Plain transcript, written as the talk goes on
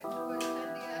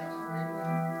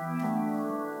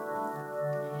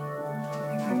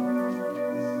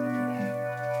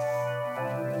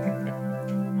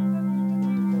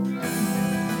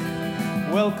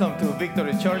Welcome to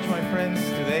Victory Church, my friends.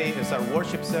 Today is our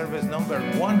worship service number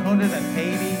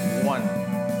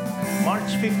 181,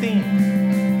 March 15,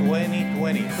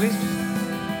 2020. Please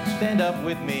stand up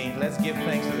with me. Let's give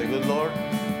thanks to the good Lord.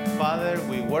 Father,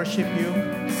 we worship you.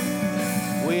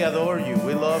 We adore you.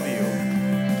 We love you.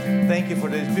 Thank you for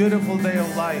this beautiful day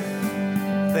of life.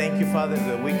 Thank you, Father,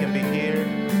 that we can be here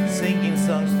singing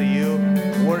songs to you,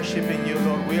 worshiping you,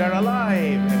 Lord. We are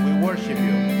alive and we worship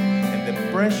you. In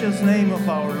the precious name of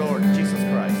our Lord Jesus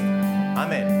Christ.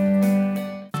 Amen.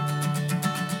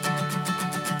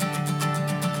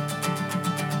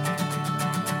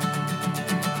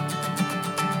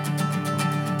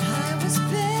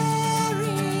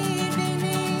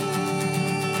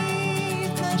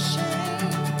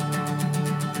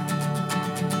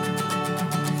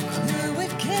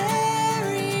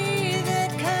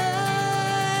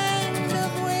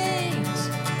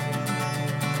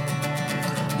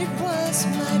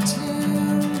 My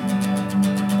tomb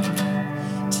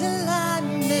to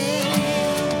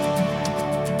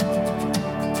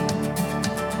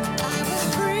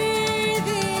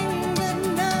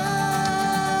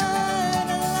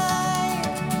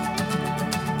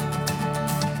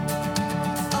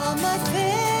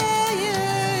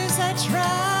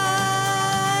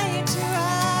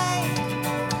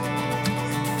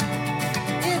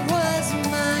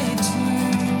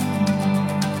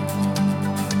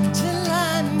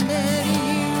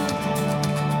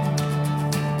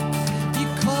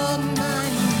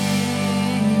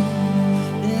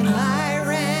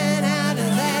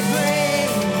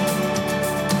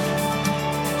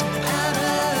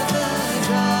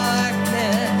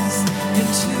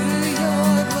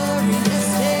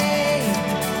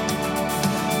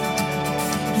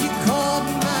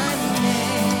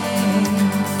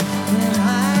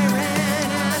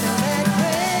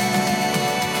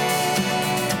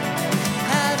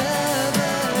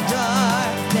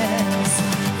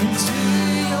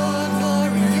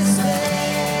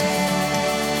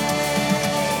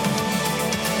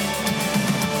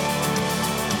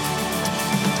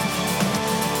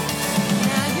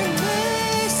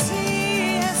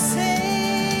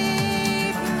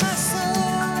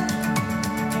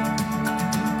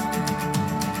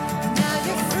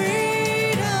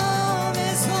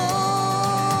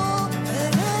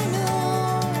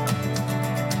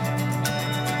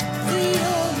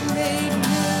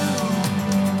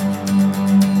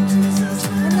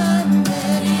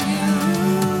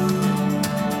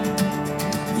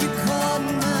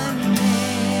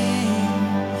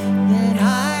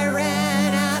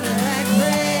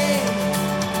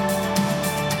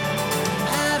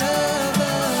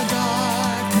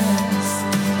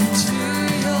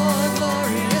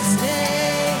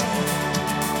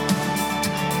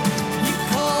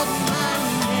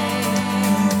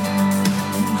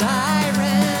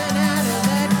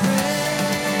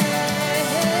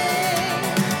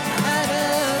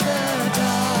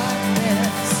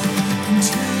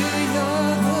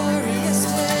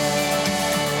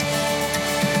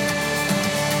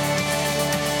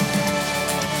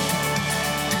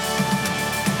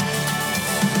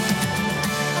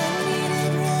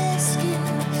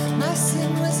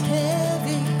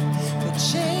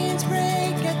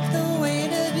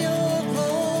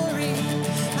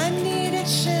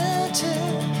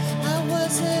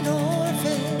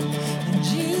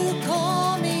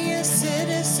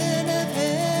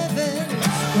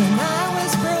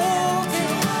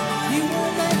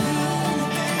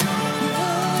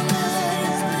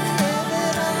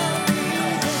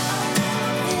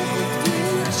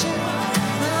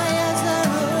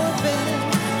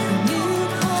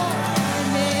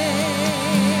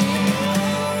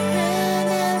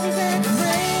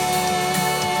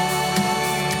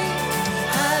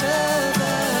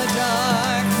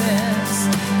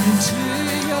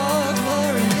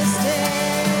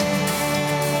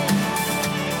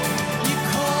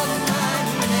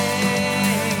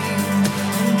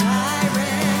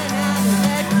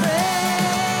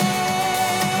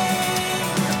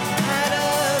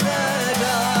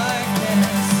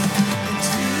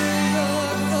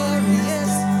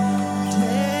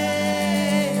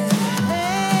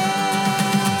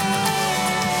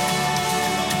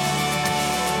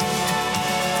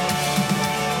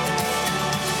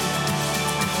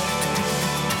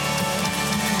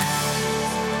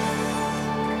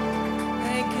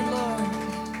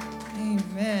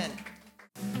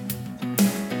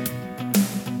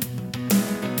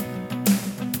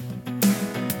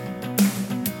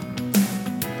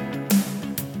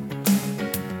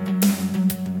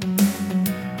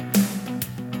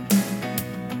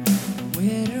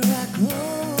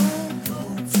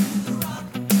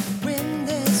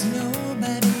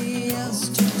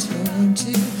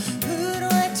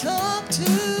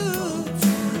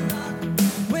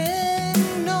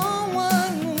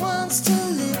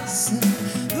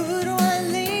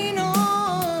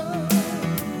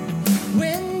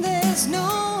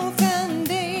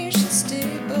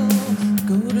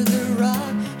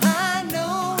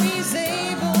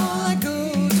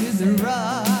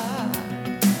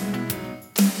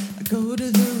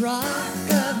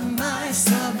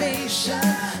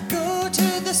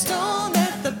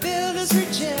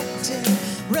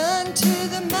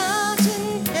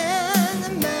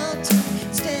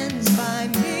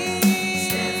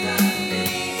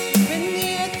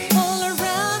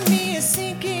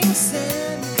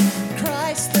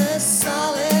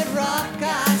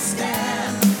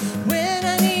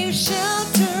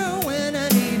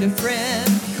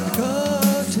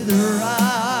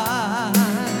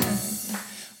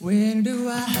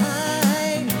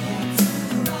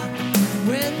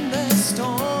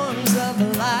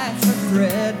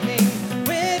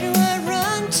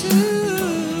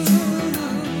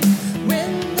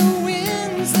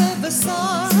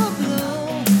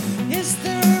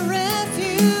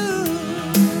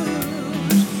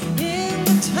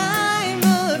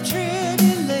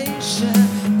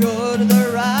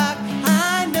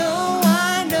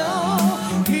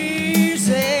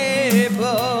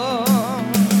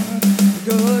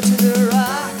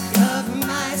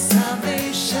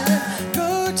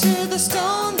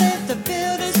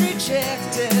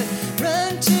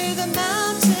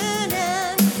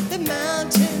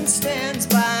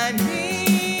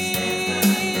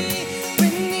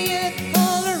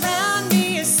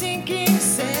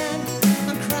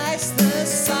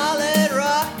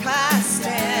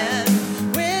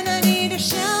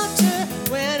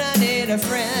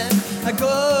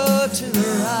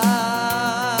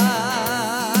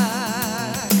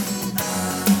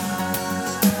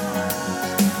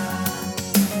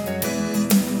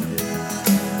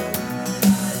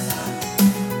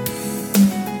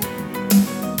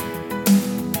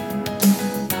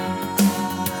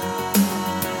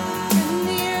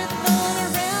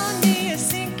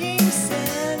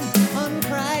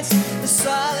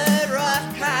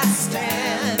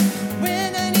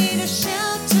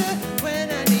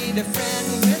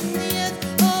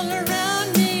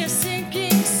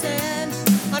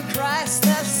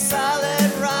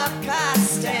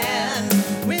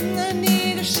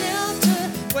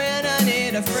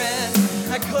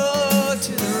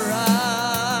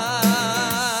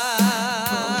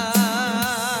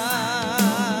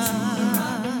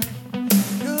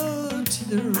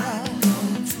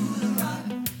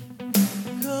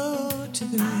to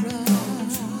the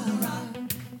rock.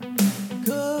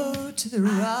 Go to the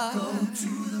rock. Go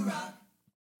to the rock.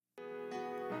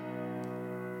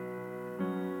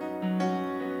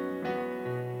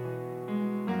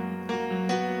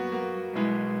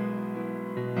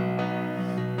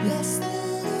 Bless the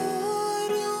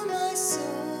Lord, oh my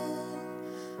soul,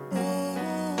 oh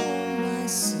my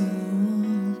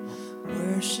soul.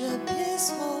 Worship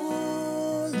His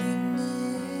holy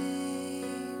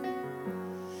name.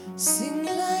 Sing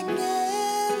like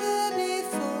never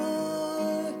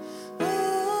before,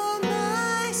 oh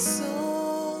my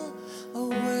soul. Oh,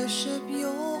 worship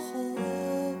Your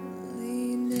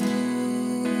holy name.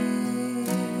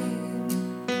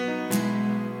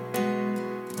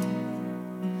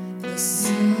 The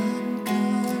sun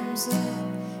comes up,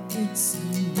 it's a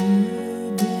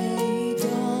new day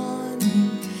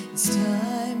dawning. It's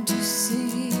time to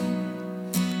sing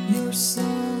Your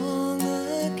song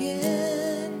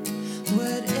again.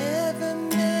 Whatever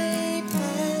may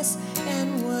pass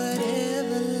and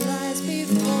whatever lies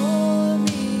before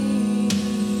me,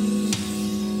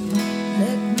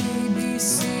 let me be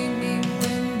singing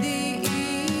when the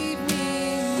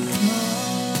evening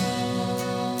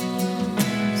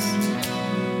comes.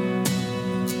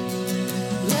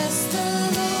 Bless the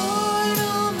Lord,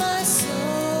 oh my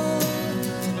soul,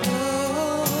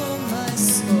 oh my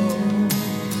soul.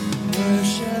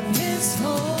 Worship His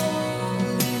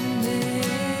holy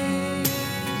name.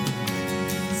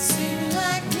 Sing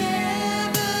like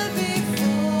never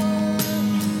before,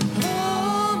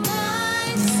 oh my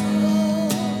soul.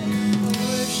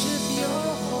 Worship Your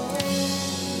holy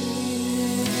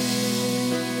name.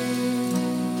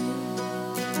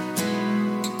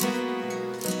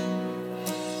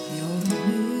 You're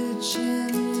rich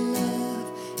in love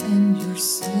and You're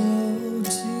slow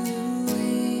to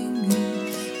anger.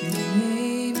 Your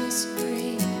name is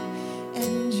great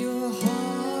and Your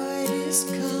heart is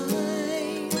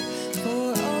kind.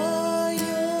 For all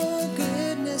Your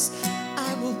goodness,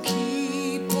 I will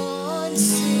keep on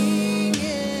singing.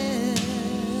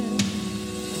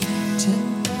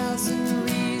 10,000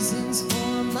 reasons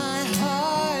for my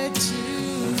heart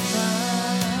to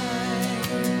find.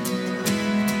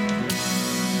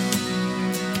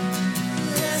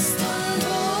 Bless the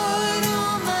Lord,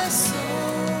 oh my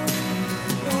soul,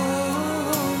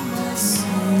 oh my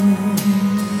soul.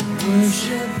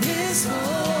 Worship His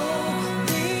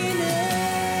holy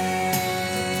name.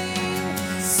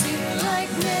 Sing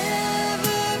like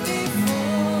never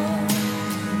before,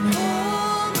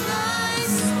 oh my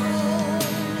soul.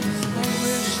 I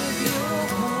worship Your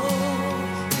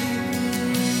holy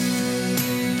name.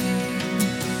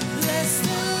 Bless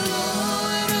the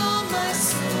Lord, oh my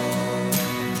soul,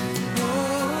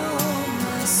 oh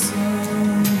my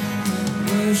soul.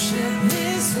 Worship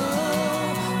His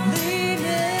holy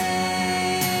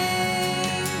name.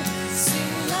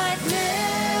 Sing like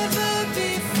never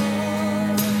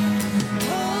before,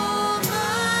 oh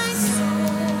my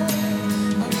soul.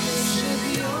 I worship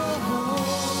Your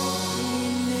holy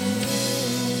name.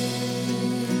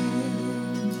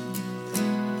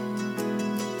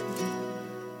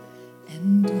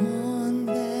 And on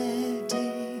that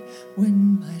day when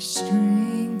my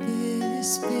strength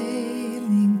is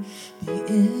failing, the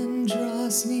end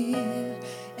draws near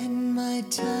and my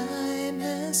time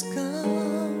has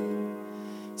come,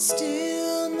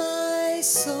 still my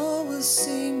soul will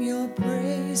sing Your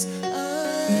praise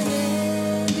unending.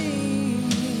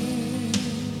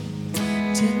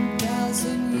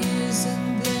 10,000 years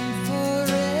and then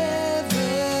forevermore.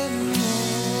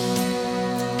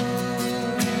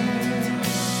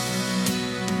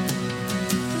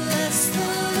 Bless the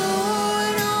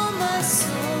Lord, oh my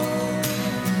soul,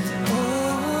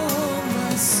 oh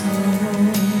my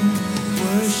soul.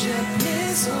 Worship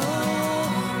His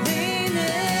holy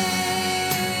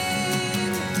name.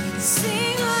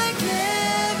 Sing like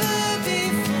never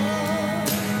before,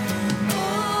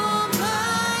 oh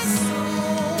my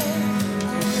soul.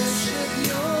 I worship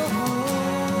Your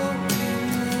holy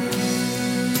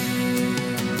name.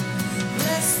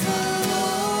 Bless the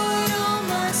Lord, oh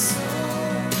my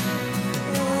soul,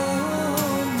 oh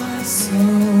my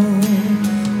soul.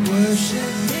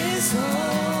 Worship His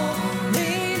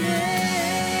holy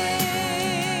name.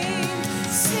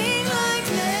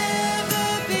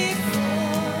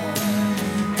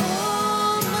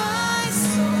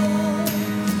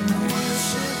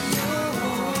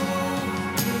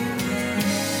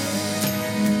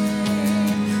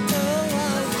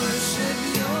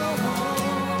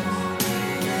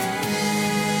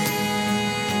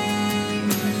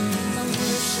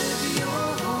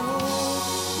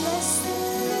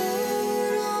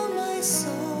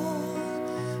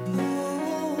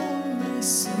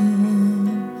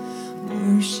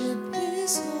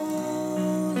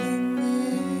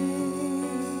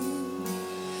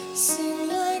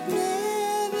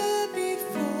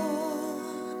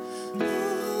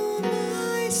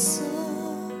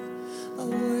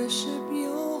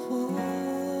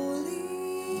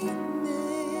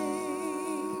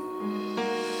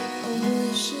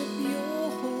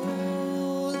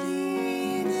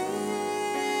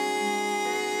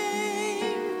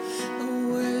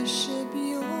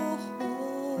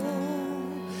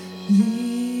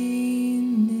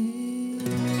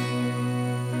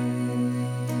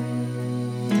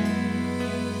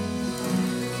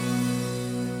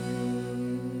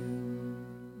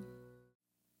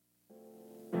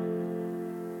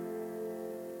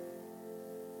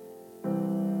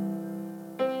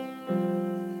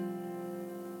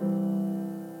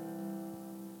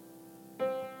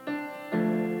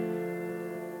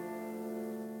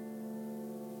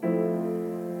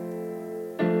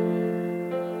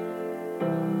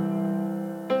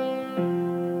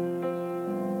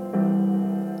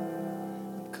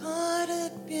 Caught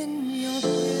up in your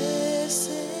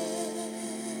presence,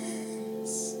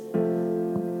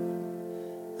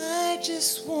 I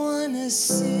just wanna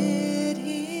sit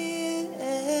here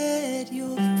at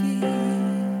your feet.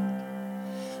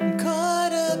 I'm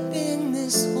caught up in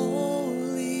this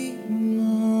holy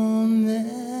moment.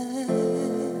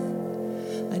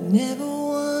 I never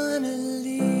wanna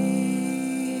leave.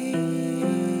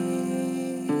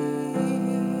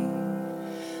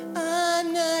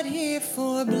 I'm not here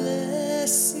for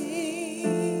blessings.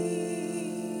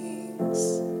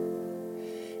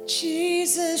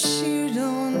 Jesus, you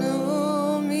don't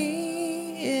know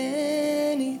me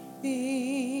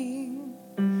anything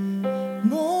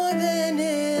more than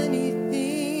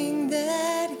anything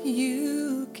that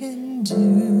you can do.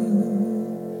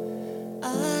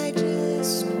 I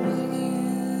just want you.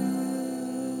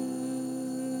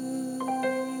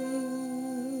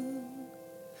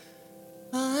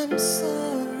 I'm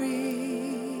sorry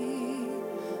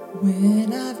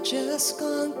when I've just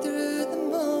gone through the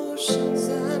motions.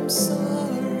 I'm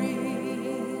sorry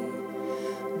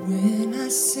when I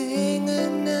sing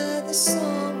another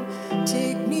song.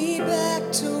 Take me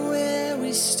back to where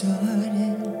we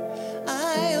started.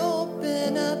 I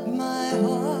open up my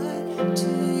heart to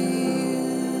you.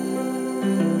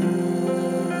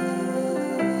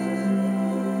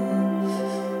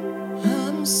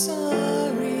 I'm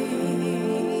sorry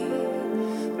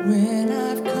when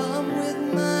I've come with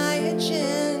my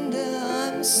agenda.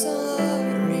 I'm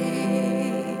sorry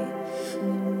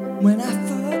when I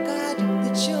forgot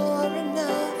that you're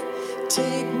enough.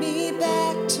 Take me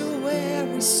back to where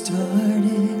we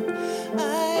started.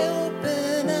 I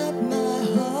open up my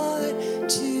heart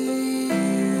to you.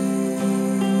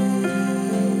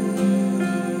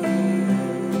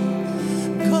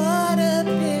 Caught up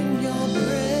in your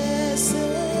presence,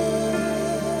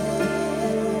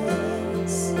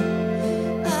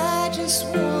 I just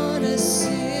wanna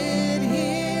sit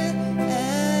here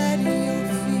at your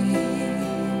feet.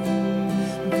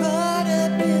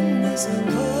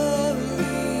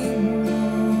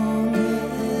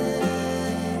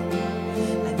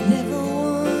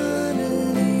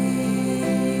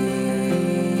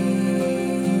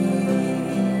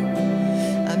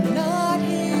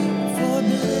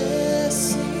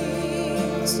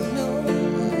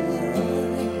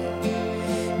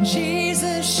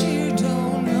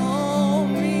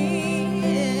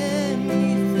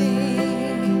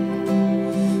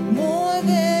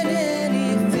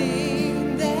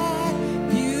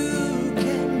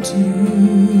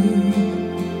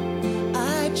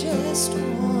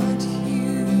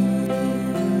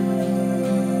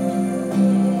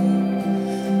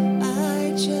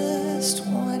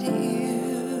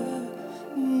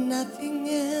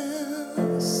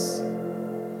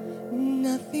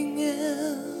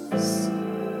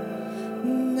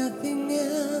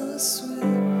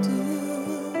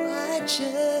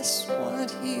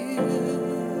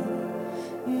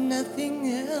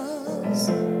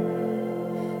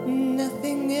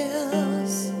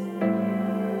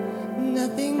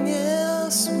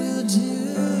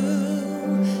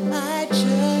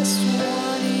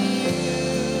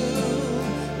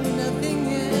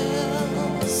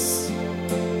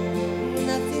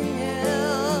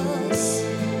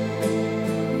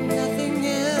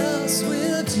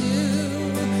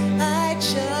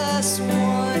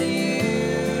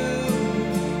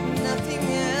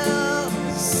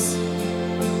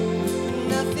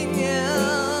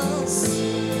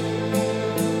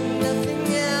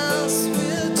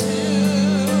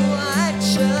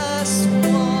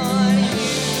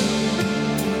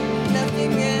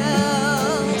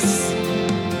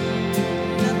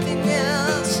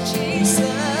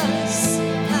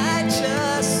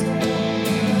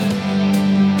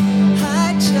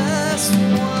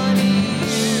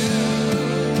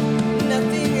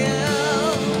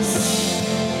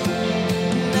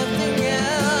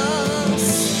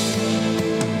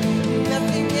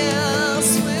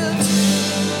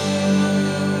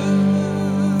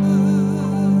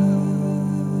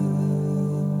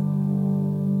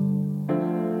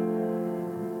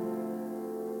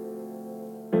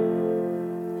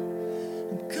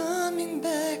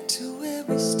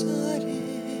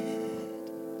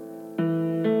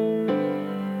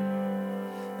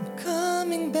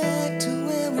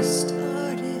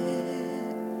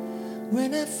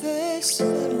 When I first fell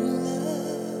in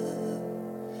love,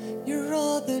 you're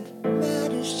all that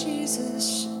matters,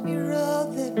 Jesus. You're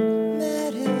all that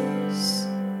matters.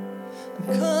 I'm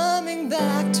coming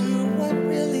back to what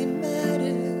really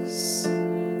matters.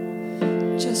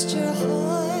 Just your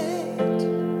heart.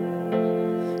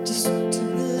 Just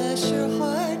to bless your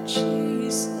heart,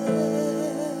 Jesus.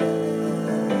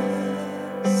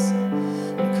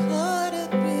 I'm caught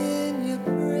up in your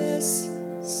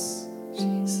presence,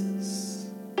 Jesus.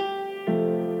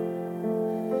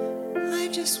 I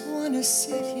just want to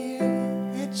sit here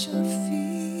at your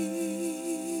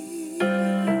feet,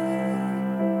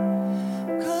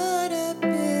 caught up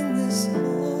in this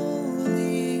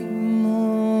holy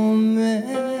moment.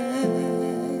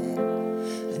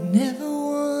 I never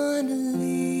want to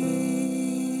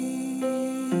leave.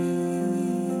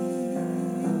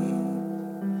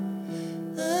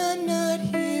 I'm not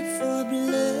here for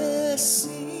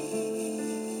blessings.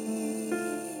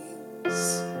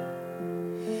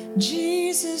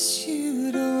 Jesus,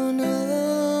 you don't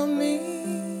owe me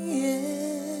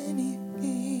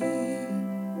anything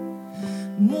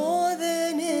more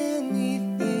than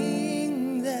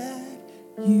anything that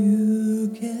you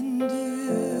can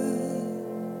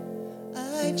do.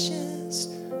 I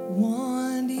just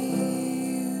want you.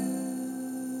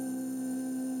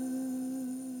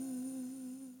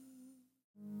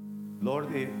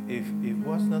 Lord, if it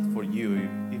was not for you,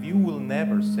 if you will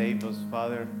never save us,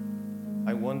 Father,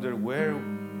 I wonder where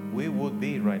we would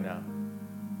be right now.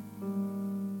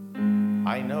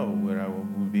 I know where I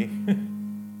would be.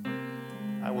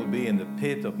 I will be in the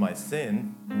pit of my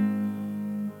sin.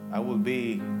 I will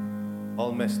be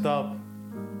all messed up.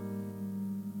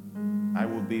 I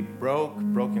will be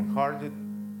broken-hearted,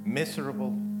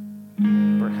 miserable,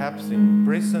 perhaps in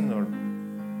prison or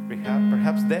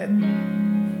perhaps dead.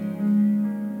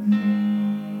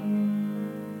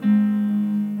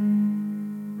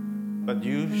 But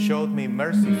you showed me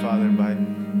mercy, Father, by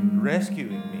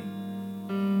rescuing me.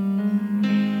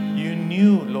 You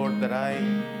knew, Lord, that I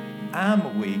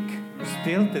am weak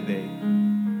still today.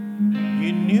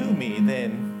 You knew me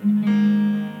then,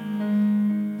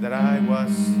 that I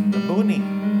was a bunny,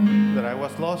 that I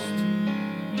was lost,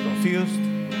 confused,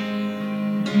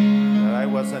 that I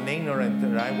was an ignorant,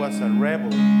 that I was a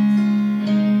rebel.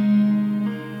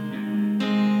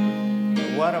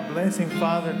 What a blessing,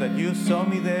 Father, that you saw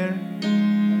me there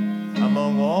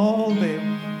among all the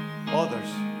others.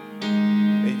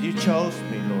 And you chose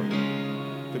me, Lord,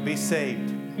 to be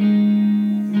saved.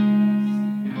 In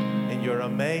your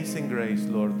amazing grace,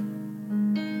 Lord.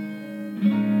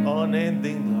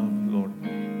 Unending love, Lord.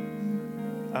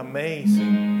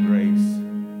 Amazing grace.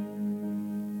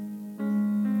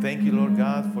 Thank you, Lord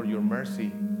God, for your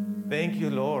mercy. Thank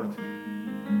you, Lord,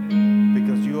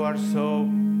 because you are so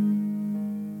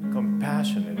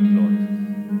compassionate, Lord.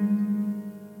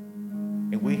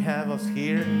 And we have us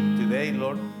here today,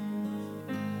 Lord.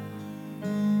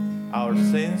 Our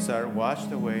sins are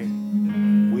washed away.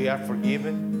 We are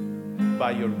forgiven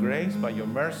by your grace, by your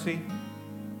mercy.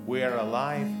 We are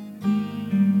alive.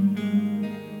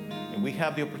 And we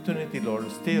have the opportunity,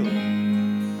 Lord, still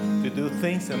to do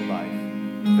things in life.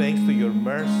 Thanks to your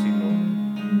mercy,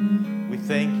 Lord. We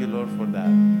thank you, Lord, for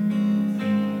that.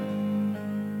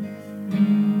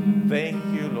 Thank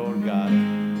you, Lord God.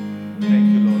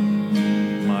 Thank you, Lord.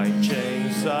 My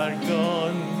chains are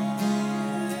gone.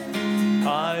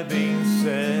 I've been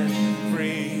set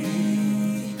free.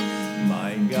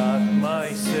 My God,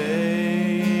 my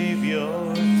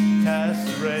Savior has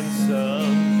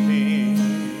ransomed me.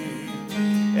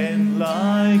 And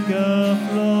like a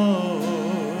flood,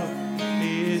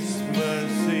 His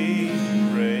mercy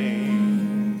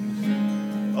reigns.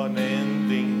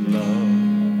 Unending love.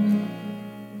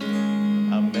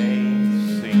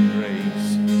 Amazing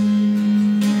grace.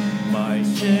 My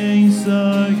chains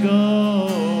are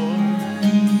gone.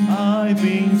 I've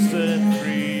been set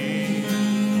free.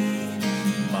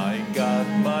 My God,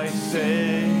 my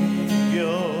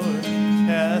Savior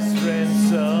has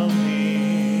ransomed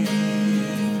me.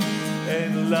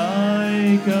 And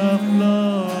like a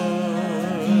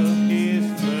flood, His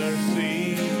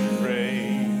mercy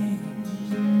reigns.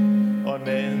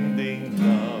 Unending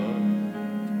love.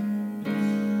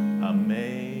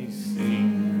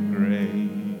 Amazing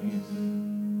grace.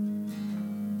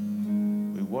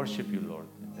 We worship you, Lord,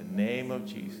 in the name of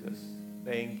Jesus.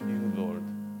 Thank you, Lord.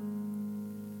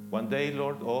 One day,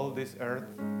 Lord, all this earth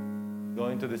is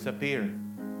going to disappear.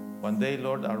 One day,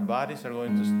 Lord, our bodies are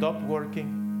going to stop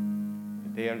working.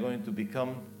 They are going to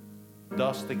become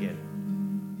dust again.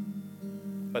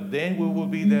 But then we will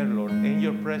be there, Lord, in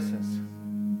your presence.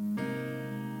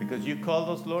 because you called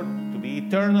us, Lord, to be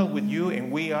eternal with you, and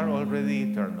we are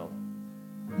already eternal.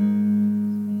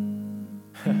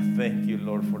 Thank you,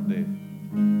 Lord, for the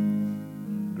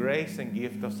grace and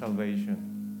gift of salvation.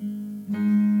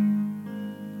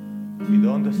 We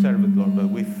don't deserve it, Lord, but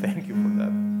we thank you for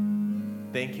that.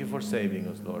 Thank you for saving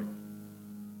us, Lord.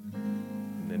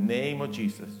 In the name of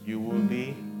Jesus, you will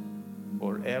be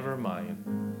forever mine.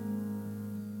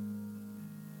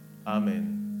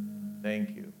 Amen.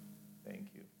 Thank you. Thank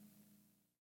you.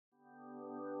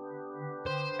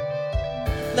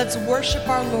 Let's worship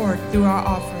our Lord through our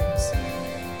offerings.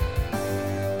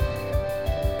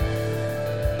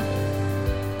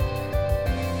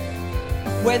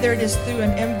 Whether it is through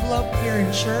an envelope here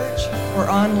in church or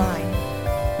online.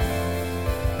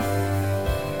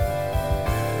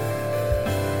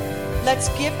 Let's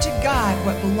give to God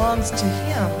what belongs to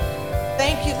Him.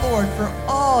 Thank you, Lord, for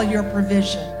all your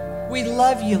provision. We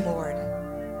love you, Lord.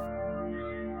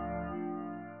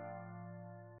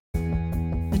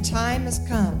 The time has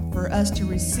come for us to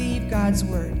receive God's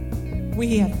word.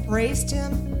 We have praised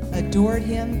Him, adored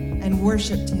Him, and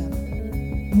worshiped Him.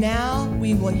 Now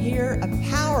we will hear a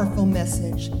powerful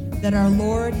message that our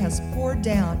Lord has poured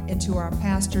down into our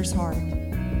pastor's heart.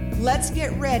 Let's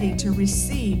get ready to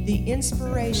receive the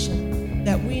inspiration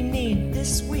that we need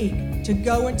this week to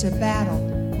go into battle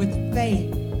with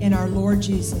faith in our Lord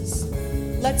Jesus.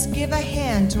 Let's give a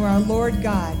hand to our Lord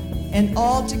God and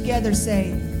all together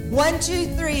say, 1,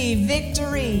 2, 3,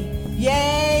 victory!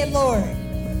 Yay, Lord!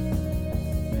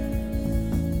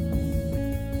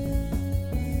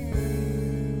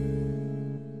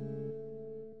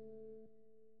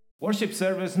 Worship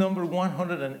service number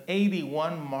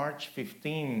 181, March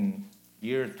 15,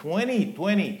 year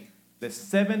 2020. The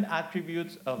 7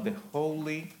 attributes of the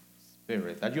Holy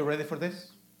Spirit. Are you ready for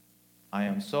this? I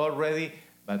am so ready,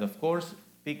 but of course,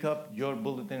 pick up your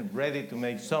bulletin, ready to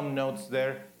make some notes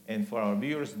there. And for our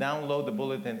viewers, download the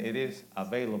bulletin. It is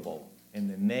available in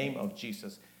the name of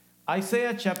Jesus.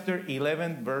 Isaiah chapter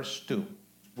 11, verse 2.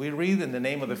 We read in the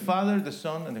name of the Father, the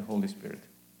Son, and the Holy Spirit.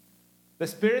 The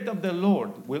Spirit of the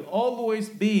Lord will always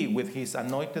be with His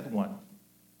anointed one,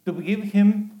 to give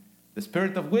him the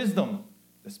spirit of wisdom,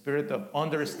 the spirit of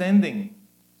understanding,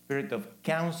 spirit of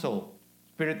counsel,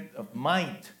 spirit of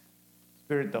might,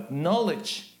 spirit of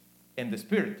knowledge, and the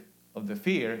spirit of the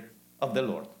fear of the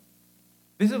Lord.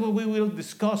 This is what we will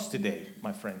discuss today,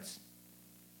 my friends.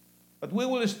 But we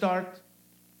will start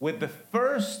with the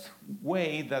first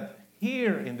way that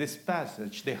here in this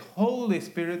passage, the Holy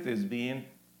Spirit is being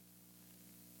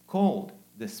called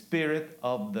the Spirit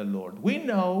of the Lord. We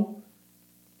know,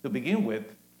 to begin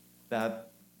with,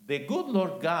 that the good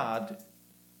Lord God,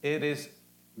 it is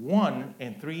one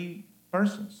in 3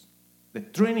 persons, the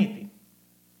Trinity.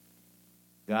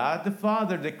 God the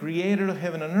Father, the creator of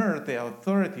heaven and earth, the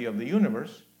authority of the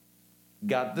universe.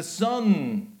 God the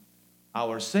Son,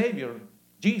 our Savior,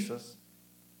 Jesus.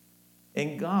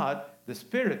 And God the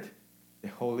Spirit, the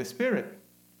Holy Spirit.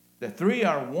 The 3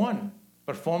 are one,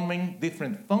 performing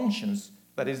different functions,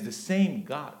 but is the same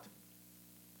God.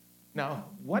 Now,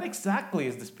 what exactly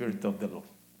is the Spirit of the Lord?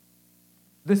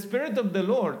 The Spirit of the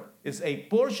Lord is a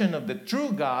portion of the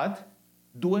true God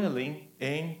dwelling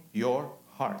in your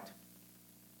heart.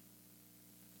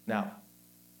 Now,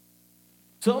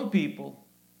 some people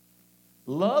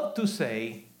love to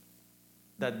say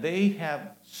that they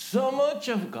have so much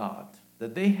of God,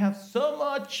 that they have so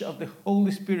much of the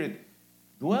Holy Spirit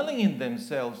dwelling in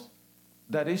themselves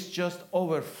that is just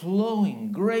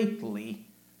overflowing greatly,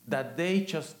 that they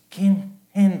just can't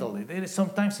handle it.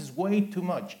 Sometimes it's way too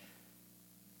much.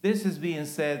 This is being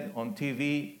said on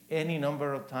TV any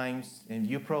number of times, and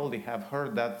you probably have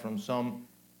heard that from some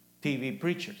TV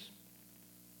preachers.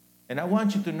 And I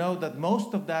want you to know that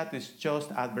most of that is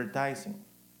just advertising,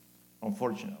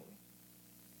 unfortunately.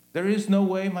 There is no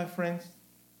way, my friends,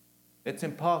 it's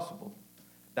impossible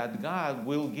that God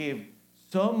will give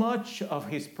so much of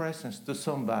His presence to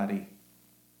somebody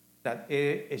that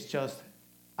it is just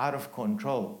out of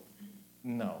control.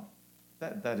 No,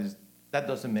 that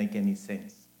doesn't make any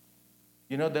sense.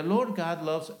 You know, the Lord God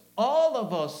loves all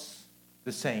of us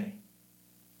the same.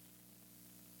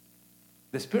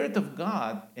 The Spirit of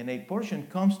God in a portion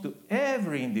comes to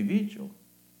every individual.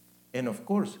 And of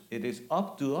course, it is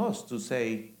up to us to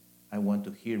say, I want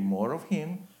to hear more of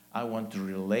Him. I want to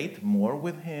relate more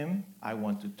with Him. I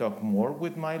want to talk more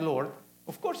with my Lord.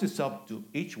 Of course, it's up to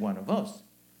each one of us.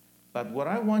 But what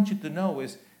I want you to know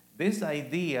is this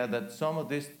idea that some of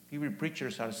these TV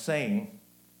preachers are saying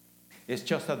is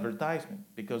just advertisement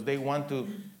because they want to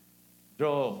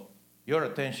draw your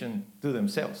attention to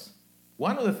themselves.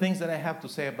 One of the things that I have to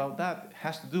say about that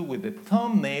has to do with the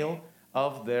thumbnail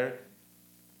of their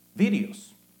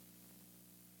videos.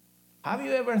 Have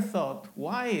you ever thought,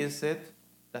 why is it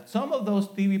that some of those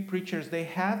TV preachers, they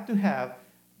have to have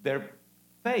their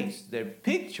face, their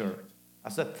picture,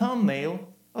 as a thumbnail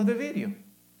of the video?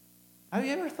 Have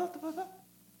you ever thought about that?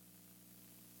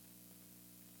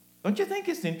 Don't you think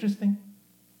it's interesting?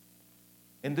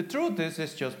 And the truth is,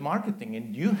 it's just marketing,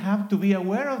 and you have to be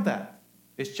aware of that.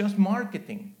 It's just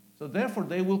marketing. So therefore,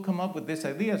 they will come up with these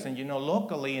ideas, and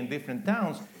locally in different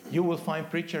towns, you will find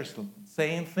preachers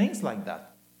saying things like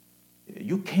that.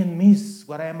 You can't miss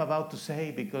what I am about to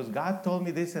say because God told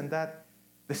me this and that.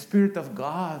 The Spirit of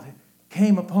God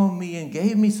came upon me and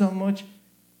gave me so much.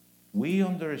 We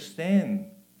understand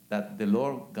that the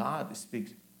Lord God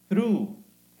speaks through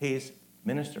His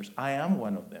ministers. I am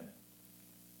one of them.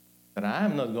 But I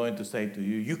am not going to say to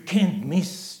you, you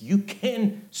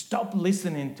can't stop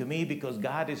listening to me because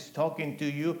God is talking to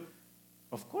you.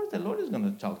 Of course, the Lord is going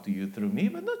to talk to you through me,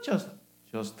 but not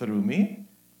just through me.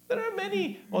 There are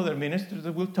many other ministers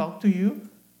that will talk to you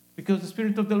because the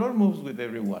Spirit of the Lord moves with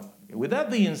everyone. With that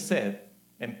being said,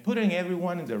 and putting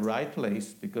everyone in the right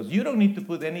place, because you don't need to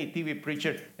put any TV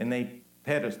preacher in a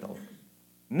pedestal.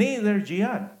 Neither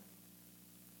Gian.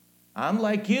 I'm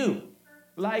like you.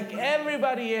 Like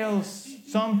everybody else,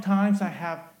 sometimes I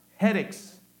have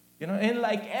headaches. And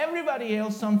like everybody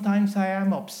else, sometimes I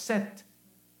am upset.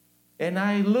 And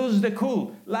I lose the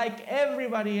cool. Like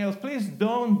everybody else. Please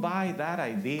don't buy that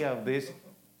idea of these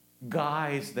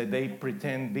guys that they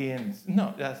pretend being.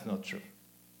 No, that's not true.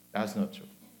 That's not true.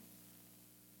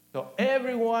 So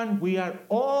everyone, we are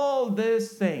all the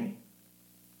same.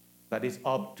 But it's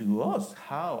up to us.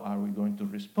 How are we going to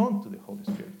respond to the Holy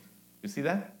Spirit? You see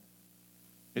that?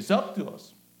 It's up to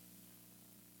us.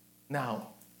 Now,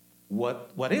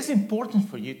 what is important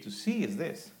for you to see is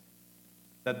this,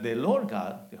 that the Lord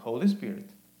God, the Holy Spirit,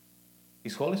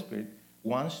 His Holy Spirit,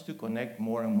 wants to connect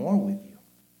more and more with you.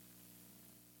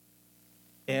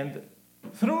 And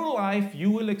through life,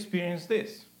 you will experience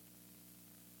this.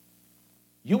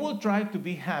 You will try to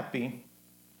be happy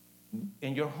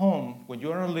in your home when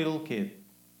you are a little kid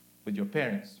with your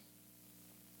parents,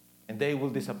 and they will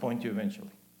disappoint you eventually.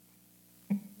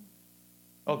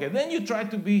 Okay, then you try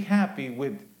to be happy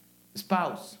with a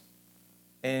spouse,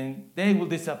 and they will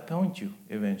disappoint you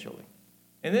eventually.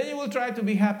 And then you will try to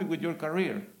be happy with your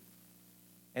career,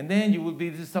 and then you will be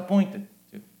disappointed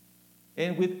too.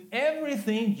 And with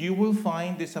everything, you will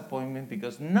find disappointment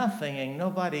because nothing and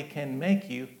nobody can make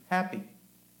you happy.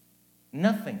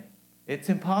 Nothing. It's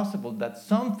impossible that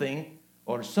something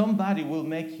or somebody will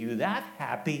make you that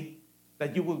happy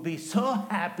that you will be so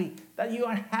happy that you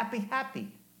are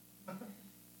happy.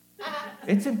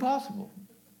 It's impossible.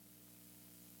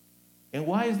 And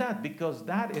why is that? Because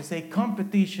that is a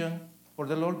competition for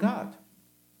the Lord God.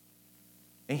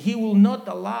 And He will not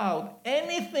allow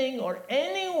anything or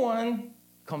anyone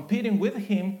competing with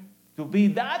Him to be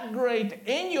that great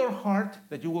in your heart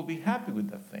that you will be happy with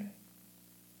that thing.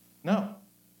 No.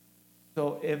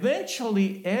 So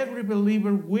eventually every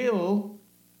believer will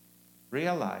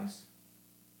realize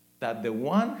that the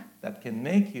one that can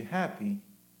make you happy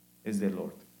is the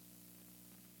Lord.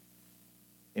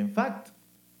 In fact,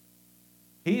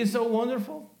 He is so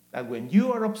wonderful that when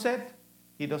you are upset,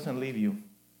 He doesn't leave you.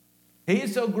 He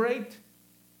is so great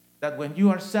that when you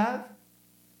are sad,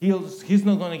 He's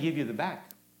not going to give you the back.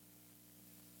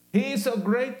 He is so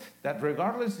great that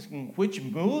regardless in which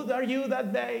mood are you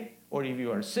that day, or if you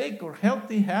are sick or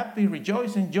healthy, happy,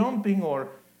 rejoicing, jumping, or,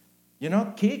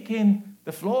 kicking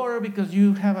the floor because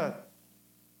you have an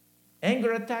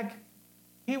anger attack,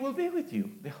 He will be with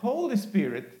you. The Holy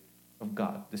Spirit of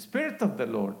God, the Spirit of the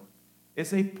Lord,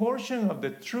 is a portion of the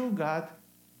true God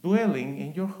dwelling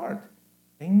in your heart.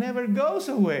 It never goes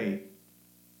away.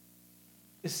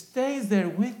 It stays there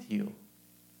with you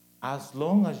as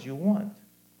long as you want.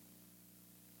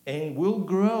 And will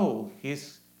grow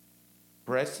His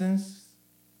presence,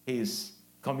 His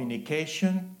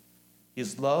communication,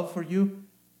 His love for you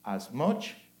as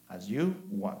much as you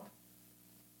want.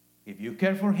 If you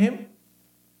care for Him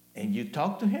and you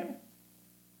talk to Him,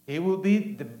 He will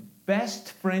be the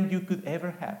best friend you could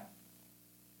ever have.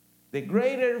 The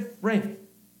greater friend.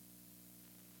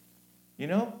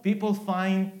 People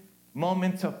find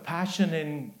moments of passion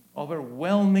and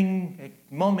overwhelming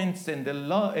moments in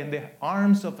the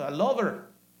arms of a lover.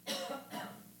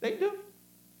 They do.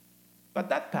 But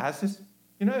that passes.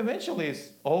 Eventually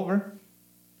it's over.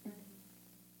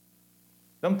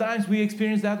 Sometimes we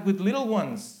experience that with little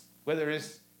ones, whether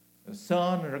it's a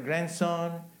son or a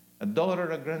grandson, a daughter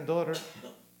or a granddaughter.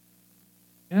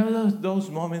 Those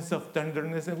moments of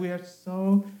tenderness, and we are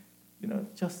so,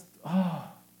 just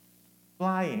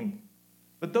flying.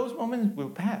 But those moments will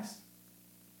pass.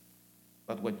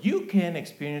 But what you can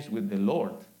experience with the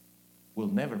Lord will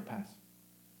never pass.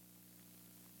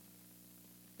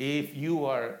 If you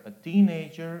are a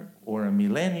teenager or a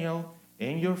millennial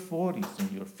in your 40s,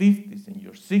 in your 50s, in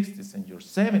your 60s, in your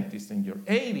 70s, in your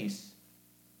 80s,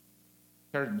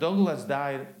 Kirk Douglas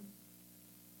died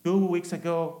 2 weeks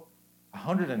ago,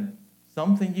 100 and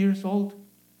something years old.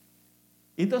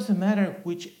 It doesn't matter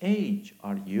which age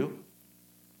are you.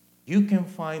 You can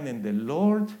find in the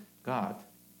Lord God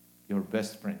your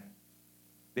best friend.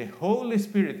 The Holy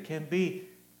Spirit can be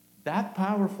that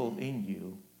powerful in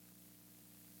you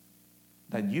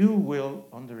that you will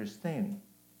understand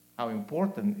how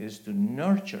important it is to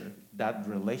nurture that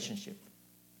relationship.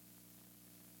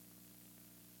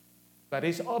 But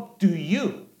it's up to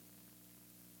you.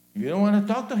 You don't want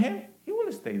to talk to him, he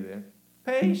will stay there,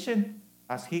 patient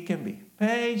as he can be,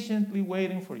 patiently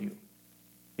waiting for you.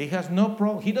 He has no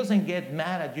problem. He doesn't get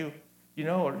mad at you,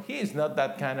 or he is not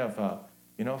that kind of,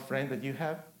 friend that you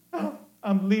have. Oh,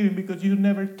 I'm leaving because you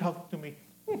never talk to me.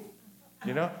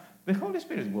 The Holy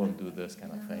Spirit won't do those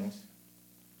kind of things.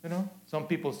 Some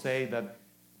people say that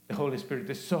the Holy Spirit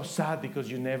is so sad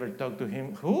because you never talk to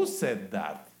him. Who said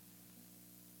that?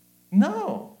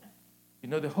 No.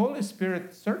 The Holy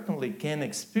Spirit certainly can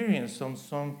experience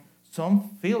some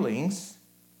feelings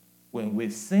when we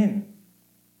sin.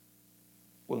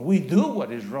 When we do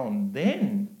what is wrong,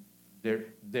 then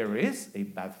there is a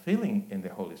bad feeling in the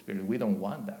Holy Spirit. We don't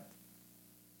want that.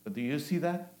 But do you see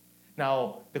that?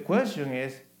 Now, the question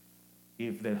is,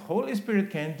 if the Holy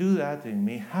Spirit can do that in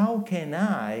me, how can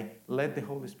I let the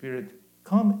Holy Spirit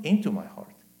come into my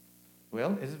heart?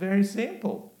 Well, it's very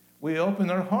simple. We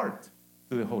open our heart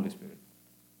to the Holy Spirit.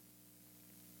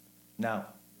 Now,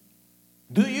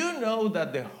 do you know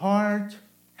that the heart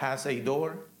has a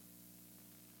door?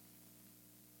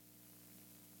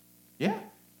 Yeah,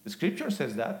 the scripture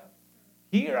says that.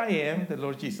 Here I am, the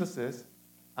Lord Jesus says,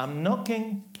 I'm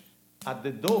knocking at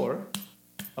the door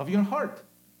of your heart.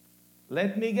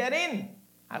 Let me get in.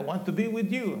 I want to be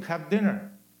with you and have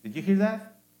dinner. Did you hear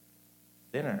that?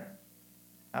 Dinner.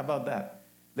 How about that?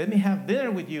 Let me have dinner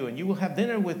with you and you will have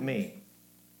dinner with me.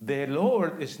 The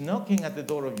Lord is knocking at the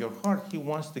door of your heart. He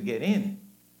wants to get in.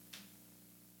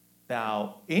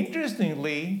 Now,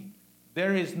 interestingly,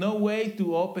 there is no way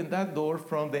to open that door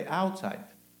from the outside.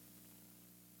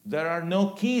 There are no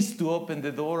keys to open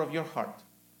the door of your heart.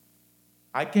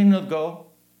 I cannot go,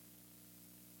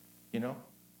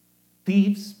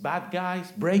 thieves, bad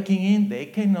guys, breaking in, they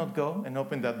cannot go and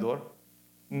open that door.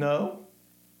 No.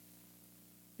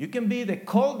 You can be the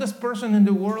coldest person in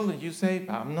the world and you say,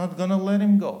 I'm not going to let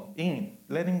him go in,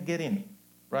 let him get in,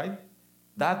 right?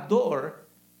 That door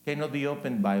cannot be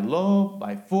opened by law,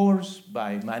 by force,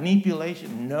 by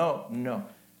manipulation. No.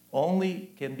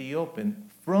 Only can be opened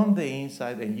from the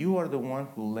inside, and you are the one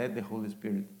who let the Holy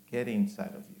Spirit get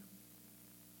inside of you.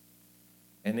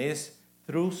 And it's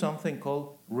through something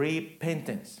called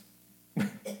repentance.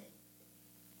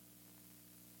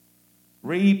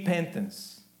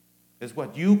 Repentance is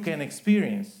what you can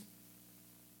experience.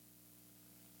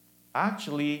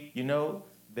 Actually,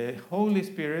 the Holy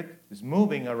Spirit is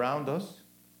moving around us.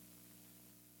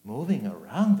 Moving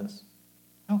around us?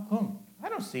 How come? I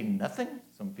don't see nothing,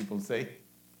 some people say.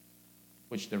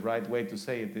 Which the right way to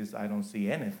say it is, I don't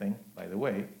see anything, by the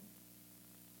way.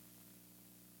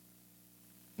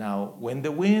 Now, when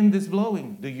the wind is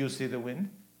blowing, do you see the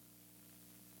wind?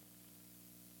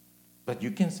 But you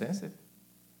can sense it.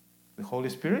 The Holy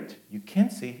Spirit, you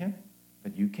can't see him,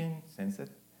 but you can sense it.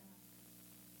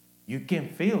 You can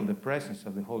feel the presence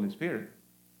of the Holy Spirit.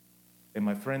 And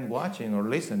my friend watching or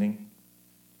listening,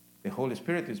 the Holy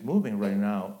Spirit is moving right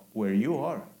now where you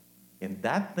are. And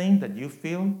that thing that you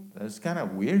feel that's kind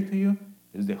of weird to you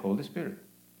is the Holy Spirit.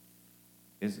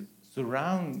 It's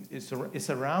around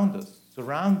us,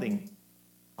 surrounding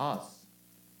us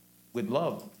with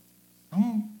love.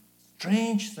 Some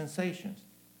strange sensations.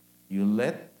 You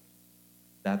let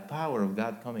that power of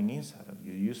God coming inside of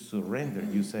you. You surrender.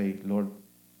 You say, Lord,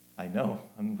 I know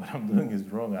what I'm doing is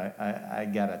wrong. I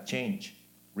got to change.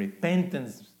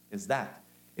 Repentance is that.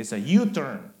 It's a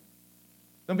U-turn.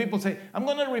 Some people say, I'm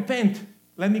going to repent.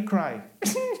 Let me cry.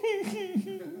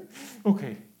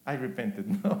 Okay, I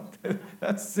repented. No,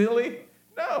 that's silly.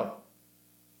 No.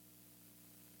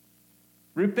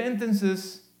 Repentance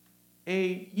is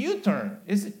a U-turn.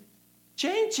 It's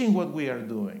changing what we are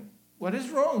doing. What is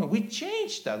wrong? We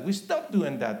change that. We stop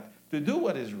doing that to do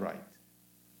what is right.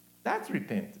 That's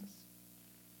repentance.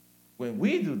 When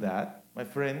we do that, my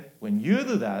friend, when you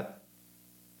do that,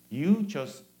 you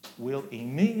just will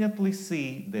immediately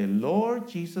see the Lord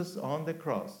Jesus on the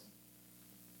cross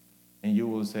And you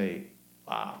will say,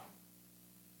 wow,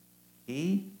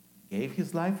 he gave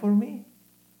his life for me?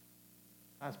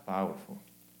 That's powerful.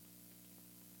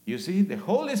 You see, the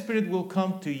Holy Spirit will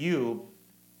come to you.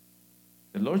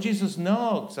 The Lord Jesus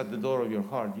knocks at the door of your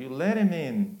heart. You let him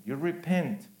in. You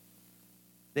repent.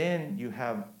 Then you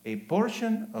have a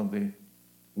portion of the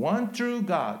one true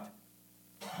God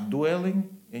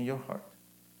dwelling in your heart.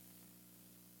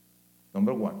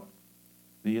 Number one.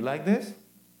 Do you like this?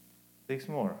 6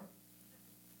 more.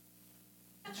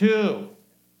 2,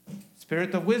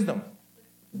 spirit of wisdom.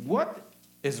 What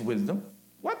is wisdom?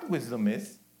 What wisdom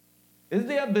is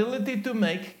the ability to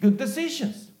make good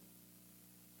decisions.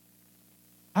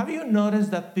 Have you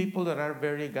noticed that people that are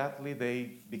very godly,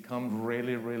 they become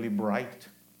really, really bright?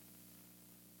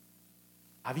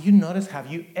 Have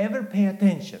you ever paid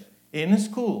attention in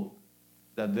school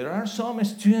that there are some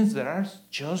students that are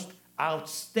just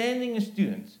outstanding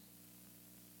students?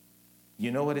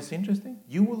 You know what is interesting?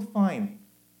 You will find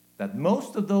that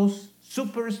most of those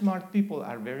super smart people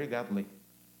are very godly.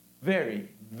 Very,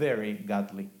 very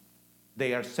godly.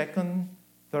 They are 2nd,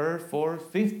 3rd, 4th,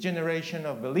 5th generation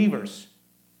of believers.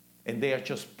 And they are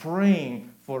just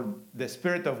praying for the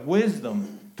spirit of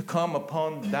wisdom to come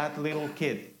upon that little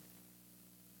kid.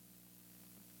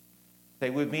 Say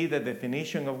with me the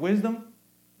definition of wisdom: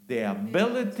 the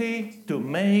ability to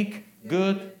make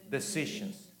good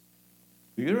decisions.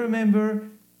 Do you remember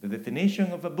the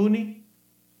definition of a bunny?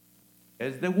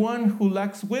 It's the one who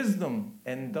lacks wisdom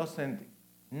and doesn't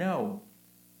know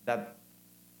that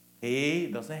he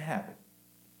doesn't have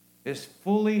it. Is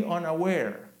fully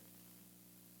unaware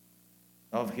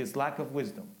of his lack of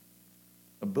wisdom.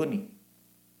 A bunny.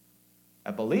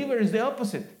 A believer is the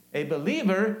opposite. A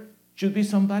believer should be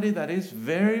somebody that is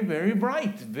very, very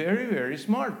bright, very, very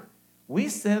smart. We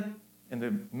said in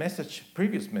the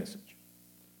previous message,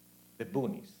 the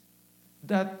bunnies,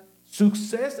 that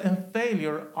success and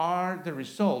failure are the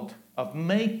result of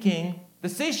making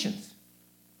decisions.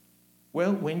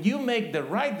 Well, when you make the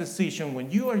right decision,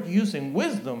 when you are using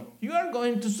wisdom, you are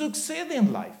going to succeed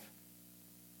in life.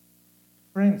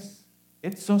 Friends,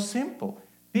 it's so simple.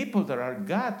 People that are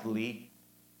godly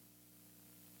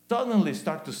suddenly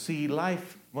start to see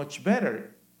life much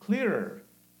better, clearer,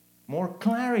 more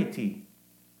clarity.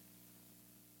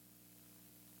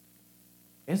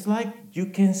 It's like you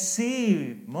can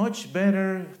see much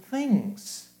better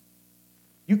things.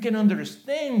 You can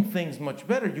understand things much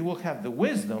better. You will have the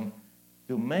wisdom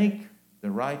to make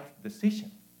the right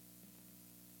decision.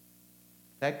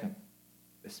 2nd,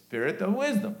 the spirit of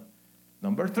wisdom.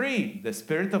 Number 3, the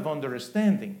spirit of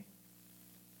understanding.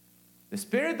 The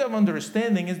spirit of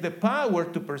understanding is the power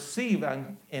to perceive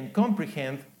and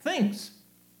comprehend things.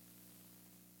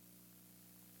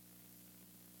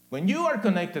 When you are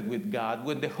connected with God,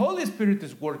 when the Holy Spirit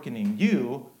is working in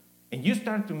you, and you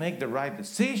start to make the right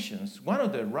decisions, one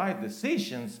of the right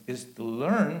decisions is to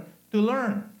learn to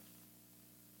learn.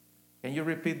 Can you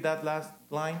repeat that last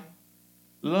line?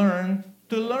 Learn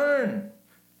to learn.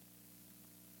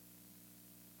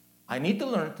 I need to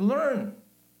learn to learn.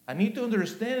 I need to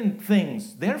understand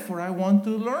things. Therefore, I want to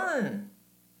learn.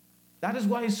 That is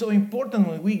why it's so important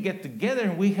when we get together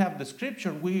and we have the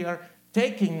scripture, we are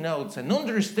taking notes and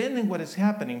understanding what is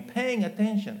happening, paying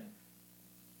attention.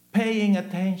 Paying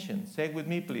attention. Say it with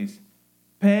me, please.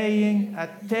 Paying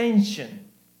attention.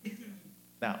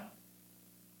 Now,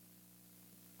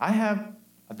 I have,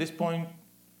 at this point,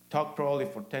 talked probably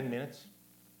for 10 minutes.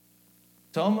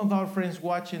 Some of our friends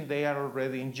watching, they are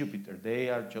already in Jupiter. They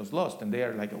are just lost, and they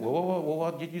are like, whoa,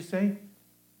 what did you say?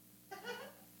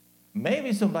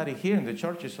 Maybe somebody here in the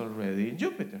church is already in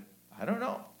Jupiter. I don't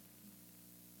know.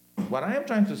 What I am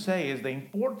trying to say is the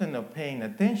importance of paying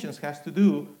attention has to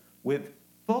do with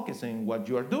focusing what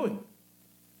you are doing.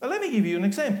 But let me give you an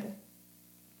example.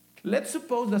 Let's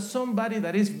suppose that somebody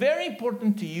that is very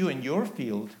important to you in your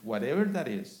field, whatever that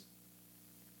is,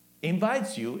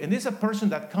 invites you, and it's a person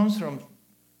that comes from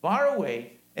far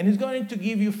away and is going to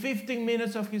give you 15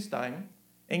 minutes of his time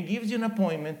and gives you an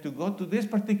appointment to go to this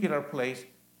particular place.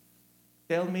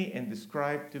 Tell me and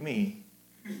describe to me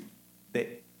the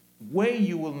way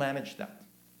you will manage that.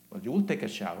 Well, you will take a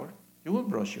shower, you will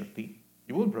brush your teeth,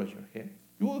 you will brush your hair,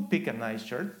 you will pick a nice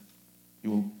shirt,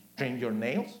 you will trim your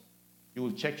nails, you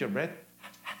will check your breath,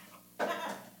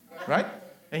 right?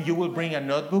 And you will bring a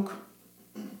notebook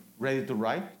ready to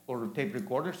write or a tape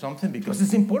recorder, something, because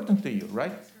it's important to you,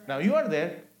 right? Now you are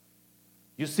there,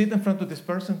 you sit in front of this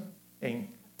person, and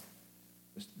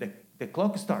the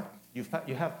clock starts.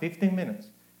 You have 15 minutes.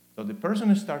 So the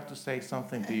person starts to say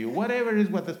something to you, whatever is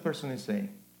what this person is saying.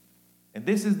 And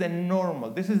this is the normal,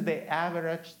 this is the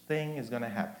average thing is going to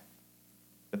happen.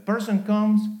 The person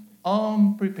comes,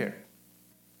 unprepared.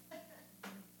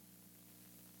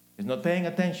 He's not paying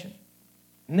attention.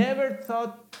 Never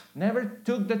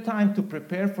took the time to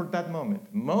prepare for that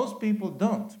moment. Most people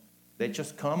don't. They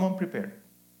just come unprepared.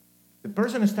 The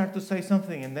person starts to say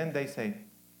something and then they say,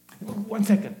 1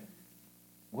 second.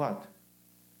 What?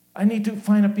 I need to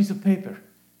find a piece of paper.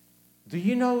 Do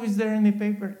you know, is there any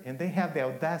paper? And they have the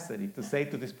audacity to say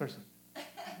to this person,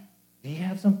 do you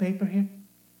have some paper here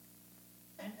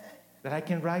that I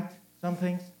can write some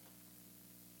things?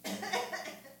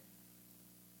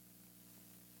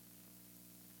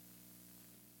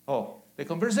 Oh, the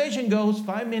conversation goes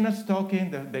 5 minutes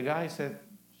talking. The guy said,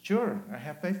 sure, I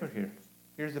have paper here.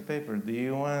 Here's the paper. Do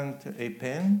you want a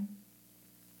pen?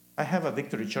 I have a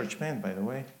Victory Church pen, by the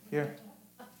way, here.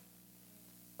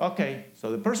 Okay,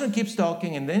 so the person keeps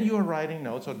talking, and then you are writing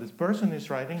notes, or this person is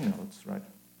writing notes, right?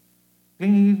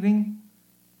 Cling, cling, cling.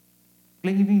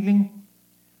 Cling, cling, cling.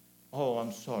 Oh,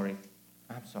 I'm sorry.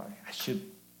 I should.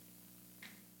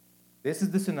 This is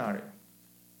the scenario.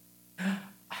 I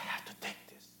have to take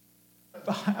this.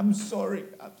 I'm sorry.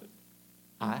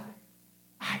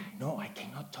 No, I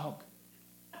cannot talk.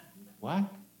 What?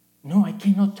 No, I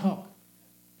cannot talk.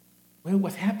 Well,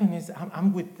 what happened is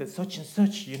I'm with the such and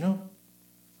such, you know.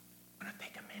 I'm going to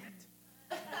take a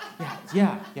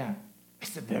minute. Yeah.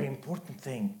 It's a very important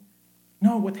thing.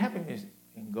 No, what happened is,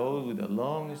 and goes with a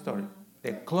long story.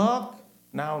 The clock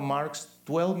now marks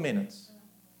 12 minutes.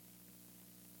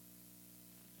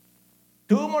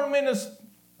 2 more minutes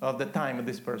of the time of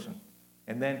this person.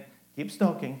 And then keeps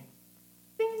talking.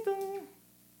 Ding, dong.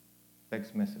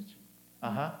 Text message.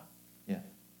 Yeah.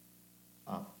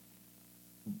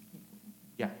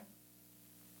 Yeah.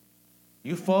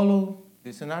 You follow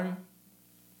the scenario?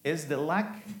 Is the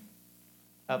lack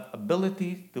of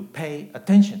ability to pay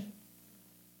attention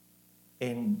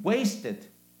and wasted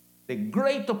the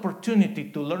great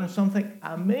opportunity to learn something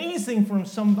amazing from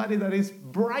somebody that is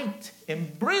bright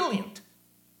and brilliant.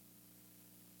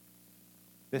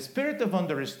 The spirit of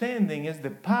understanding is the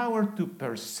power to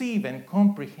perceive and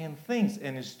comprehend things,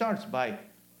 and it starts by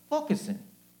focusing.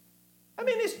 I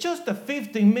mean, it's just a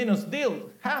 15 minutes deal,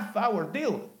 half-hour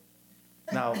deal.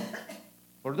 Now,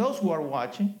 for those who are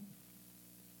watching,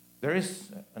 there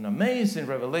is an amazing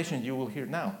revelation you will hear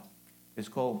now. It's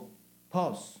called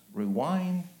pause,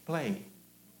 rewind, play.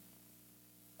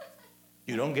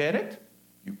 You don't get it?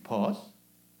 You pause,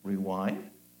 rewind,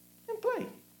 and play.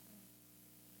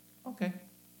 Okay.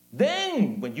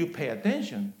 Then, when you pay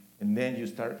attention, and then you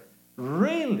start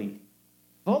really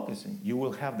focusing, you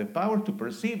will have the power to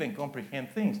perceive and comprehend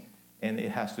things. And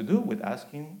it has to do with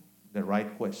asking the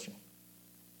right question.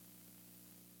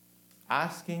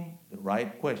 Asking the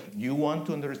right question. You want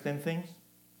to understand things?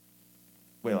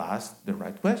 Well, ask the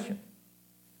right question.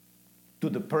 To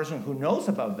the person who knows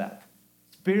about that.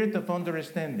 Spirit of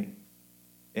understanding.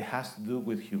 It has to do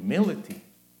with humility.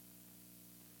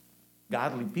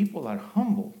 Godly people are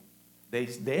humble.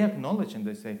 They acknowledge and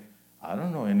they say, I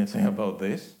don't know anything about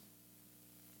this.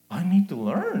 I need to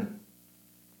learn.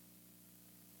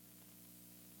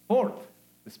 Fourth,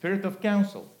 the spirit of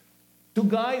counsel. To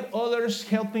guide others,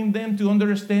 helping them to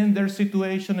understand their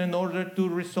situation in order to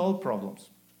resolve problems.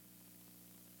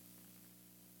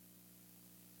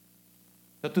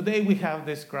 So today we have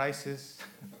this crisis,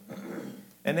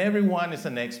 and everyone is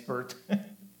an expert.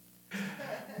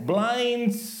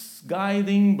 Blinds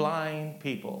guiding blind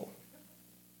people.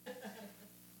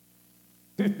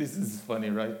 This is funny,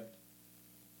 right?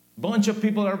 Bunch of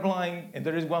people are blind, and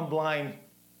there is one blind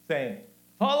saying,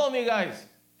 follow me, guys.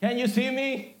 Can you see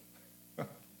me?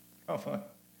 Come on.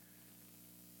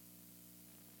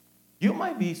 You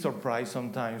might be surprised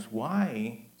sometimes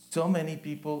why so many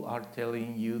people are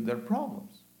telling you their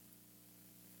problems.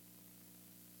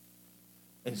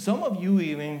 And some of you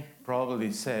even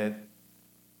probably said,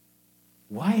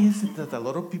 why is it that a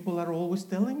lot of people are always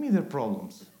telling me their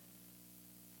problems?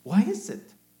 Why is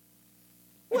it?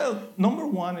 Well, number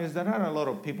one is there are a lot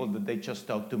of people that they just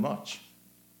talk too much.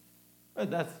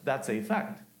 That's a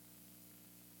fact.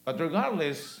 But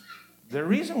regardless, the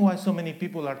reason why so many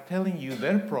people are telling you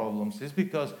their problems is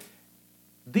because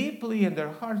deeply in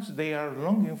their hearts, they are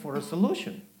longing for a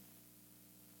solution.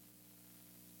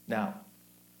 Now,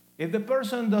 if the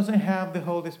person doesn't have the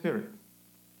Holy Spirit,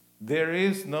 there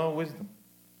is no wisdom.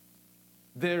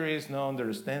 There is no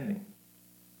understanding.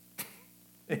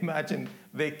 Imagine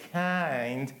the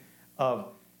kind of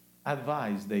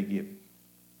advice they give.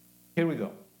 Here we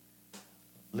go.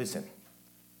 Listen,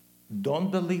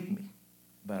 don't believe me,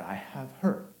 but I have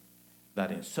heard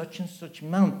that in such and such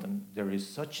mountain, there is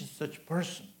such and such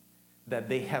person, that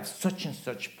they have such and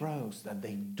such pros, that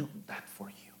they do that for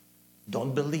you.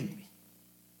 Don't believe me.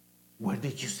 Where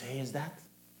did you say is that?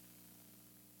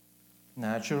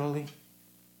 Naturally.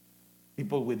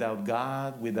 People without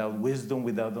God, without wisdom,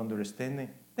 without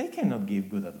understanding, they cannot give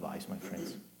good advice, my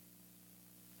friends.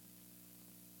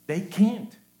 They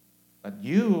can't. But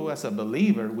you, as a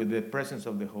believer, with the presence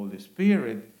of the Holy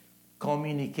Spirit,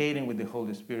 communicating with the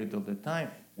Holy Spirit all the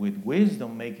time, with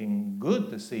wisdom, making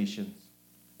good decisions,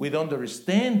 with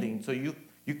understanding, so you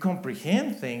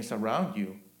comprehend things around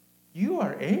you, you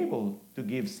are able to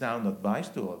give sound advice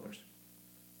to others.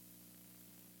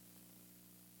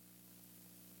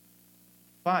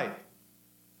 5,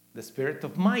 the spirit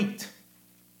of might.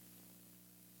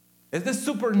 It's the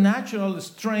supernatural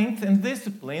strength and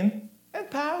discipline and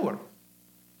power.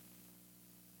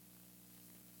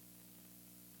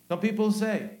 Some people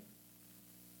say,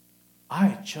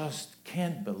 I just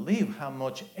can't believe how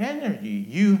much energy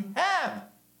you have.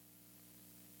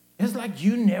 It's like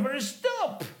you never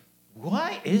stop.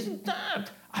 Why is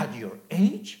that? At your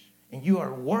age, and you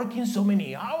are working so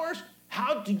many hours,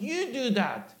 how do you do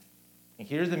that? And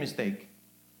here's the mistake.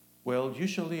 Well,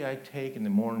 usually I take in the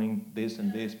morning this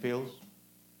and this pills.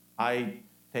 I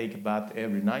take a bath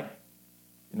every night.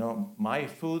 You know, my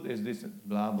food is this,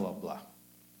 blah, blah, blah.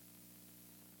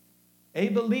 A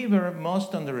believer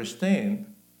must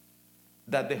understand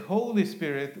that the Holy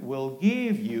Spirit will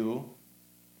give you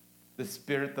the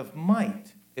spirit of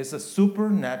might. It's a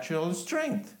supernatural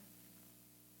strength.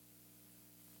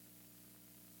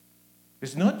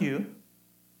 It's not you.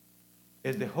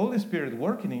 It's the Holy Spirit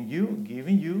working in you,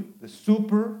 giving you the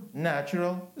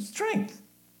supernatural strength.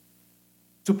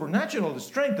 Supernatural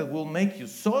strength that will make you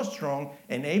so strong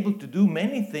and able to do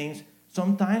many things,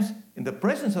 sometimes in the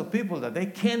presence of people that they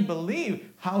can't believe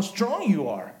how strong you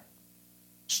are.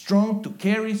 Strong to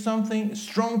carry something,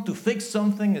 strong to fix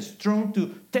something, strong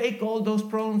to take all those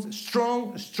problems,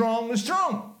 strong, strong,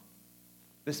 strong.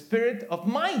 The spirit of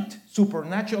might,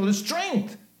 supernatural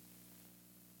strength,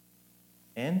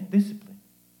 and discipline.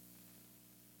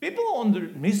 People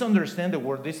misunderstand the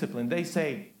word discipline. They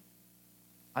say,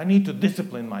 I need to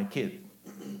discipline my kid.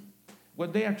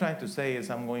 What they are trying to say is,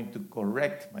 I'm going to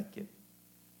correct my kid.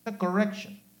 A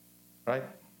correction, right?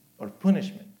 Or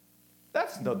punishment.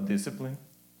 That's not discipline.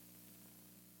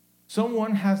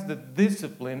 Someone has the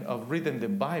discipline of reading the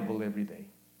Bible every day.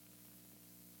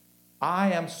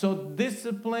 I am so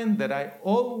disciplined that I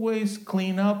always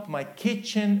clean up my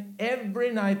kitchen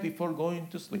every night before going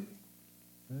to sleep.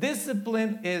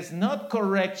 Discipline is not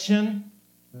correction.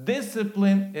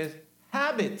 Discipline is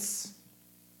habits.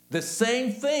 The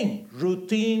same thing.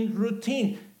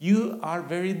 Routine. You are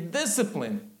very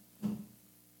disciplined.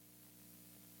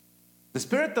 The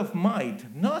spirit of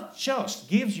might not just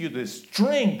gives you the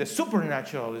strength, the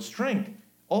supernatural strength,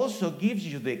 also gives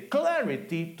you the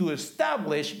clarity to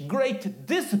establish great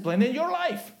discipline in your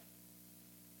life.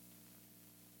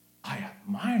 I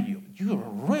admire you. You are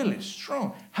really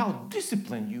strong. How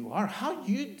disciplined you are. How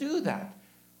do you do that?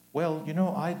 Well, you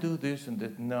know, I do this and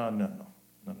that. No.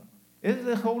 It's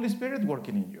the Holy Spirit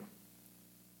working in you.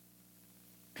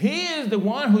 He is the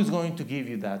one who's going to give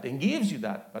you that and gives you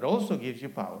that, but also gives you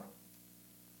power.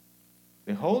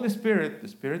 The Holy Spirit, the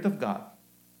Spirit of God,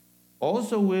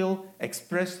 also will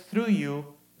express through you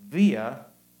via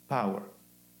power.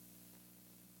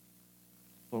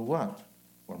 For what?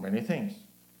 For many things.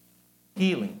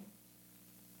 Healing,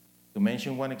 to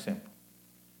mention one example.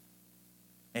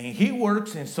 And he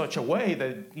works in such a way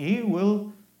that he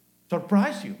will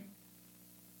surprise you.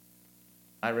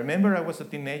 I remember I was a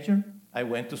teenager. I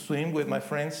went to swim with my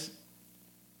friends,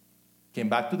 came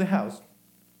back to the house,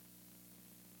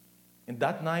 and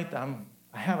that night I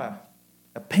have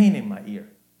a pain in my ear.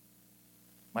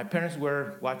 My parents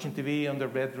were watching TV in their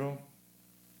bedroom.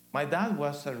 My dad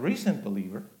was a recent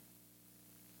believer,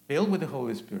 filled with the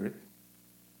Holy Spirit.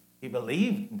 He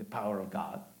believed in the power of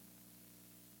God.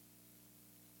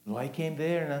 So I came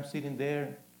there and I'm sitting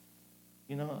there,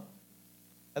 you know,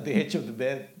 at the edge of the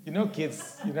bed. You know,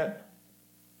 kids, you know,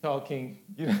 talking,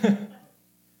 you know.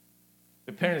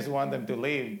 The parents want them to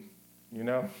leave, you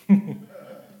know.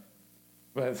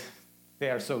 But they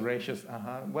are so gracious.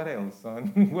 What else, son?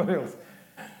 What else?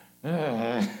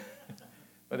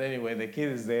 But anyway, the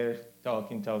kid is there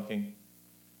talking.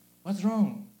 What's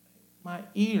wrong? My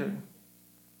ear.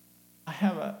 I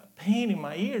have a pain in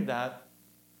my ear, Dad.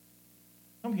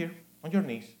 Come here, on your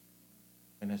knees.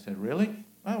 And I said, really?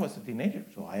 I was a teenager,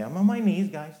 so I am on my knees,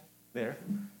 guys, there.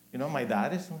 You know, my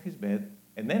dad is on his bed.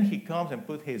 And then he comes and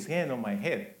puts his hand on my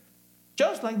head.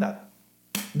 Just like that.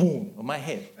 Boom, on my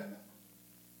head.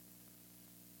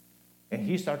 And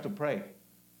he started to pray.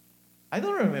 I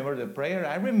don't remember the prayer.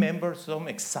 I remember some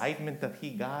excitement that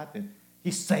he got. And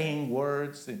he's saying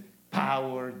words. And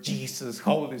power, Jesus,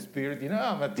 Holy Spirit. You know,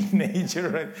 I'm a teenager,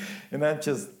 right? And I'm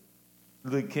just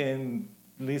looking,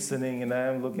 listening, and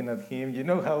I'm looking at him. You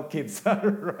know how kids are,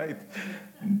 right?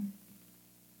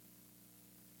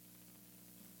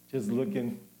 Just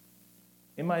looking.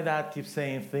 And my dad keeps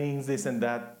saying things, this and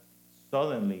that.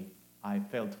 Suddenly, I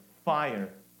felt fire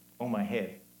on my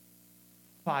head.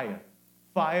 Fire,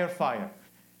 fire, fire.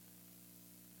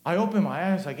 I opened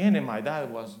my eyes again, and my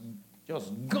dad was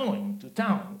just going to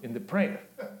town in the prayer.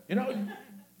 You know,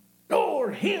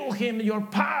 Lord, heal him, your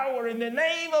power in the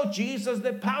name of Jesus,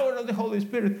 the power of the Holy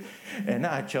Spirit. And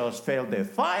I just felt the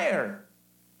fire.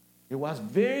 It was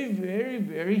very, very,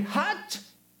 very hot.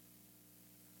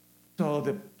 So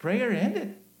the prayer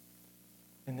ended.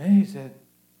 And then he said,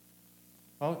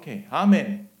 okay,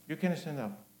 amen. You can stand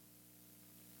up.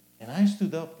 And I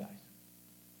stood up, guys.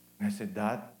 And I said,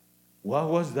 Dad, what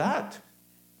was that?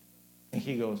 And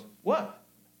he goes, what?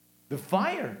 The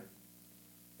fire.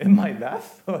 And my dad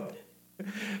thought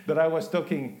that I was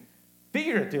talking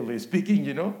figuratively speaking,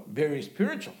 you know, very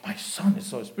spiritual. My son is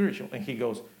so spiritual. And he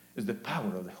goes, it's the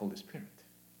power of the Holy Spirit.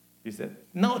 He said,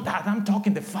 no, Dad, I'm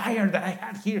talking the fire that I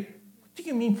had here. What do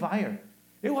you mean fire?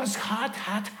 It was hot,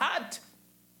 hot, hot.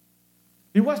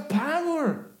 It was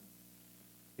power.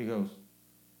 He goes,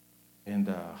 and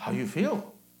how you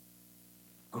feel?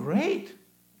 Great.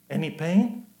 Any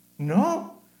pain?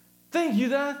 No. Thank you,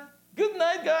 Dad. Good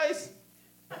night, guys.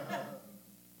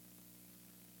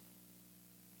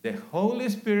 The Holy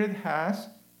Spirit has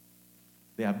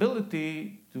the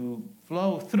ability to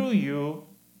flow through you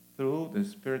through the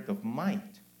spirit of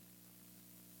might,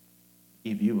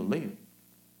 if you believe,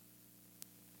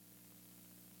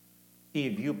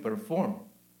 if you perform,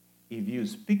 if you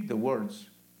speak the words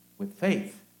with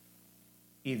faith,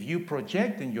 if you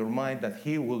project in your mind that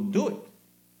he will do it.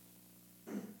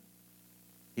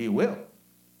 He will.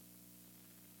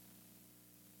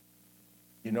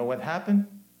 You know what happened?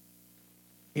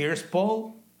 Here's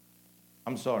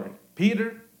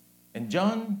Peter and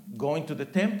John going to the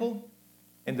temple,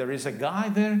 and there is a guy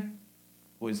there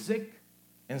who is sick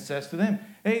and says to them,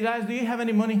 hey guys, do you have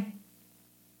any money?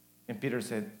 And Peter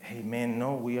said, hey man,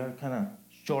 no, we are kind of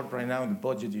short right now in the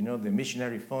budget. You know, the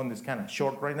missionary fund is kind of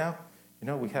short right now. You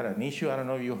know, we had an issue. I don't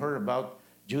know if you heard about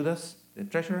Judas, the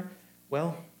treasurer.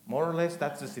 Well, more or less,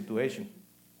 that's the situation.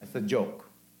 It's a joke.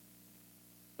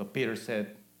 So Peter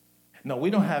said, no, we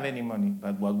don't have any money,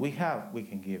 but what we have, we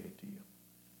can give it to you.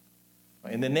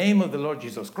 In the name of the Lord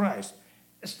Jesus Christ,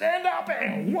 stand up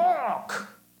and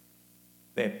walk.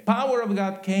 The power of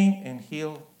God came and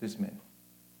healed this man.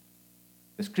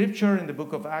 The scripture in the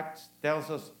book of Acts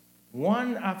tells us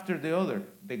one after the other,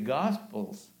 the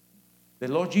Gospels, the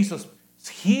Lord Jesus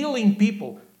healing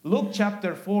people. Luke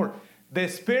chapter 4, the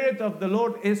Spirit of the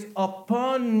Lord is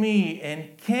upon me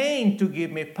and came to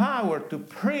give me power to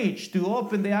preach, to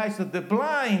open the eyes of the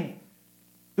blind,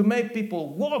 to make people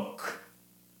walk,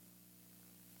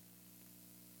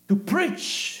 to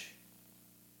preach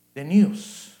the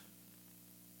news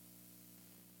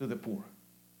to the poor.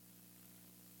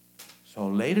 So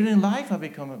later in life, I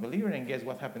become a believer, and guess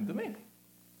what happened to me?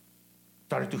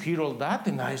 Started to hear all that,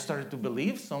 and I started to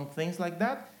believe some things like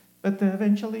that. But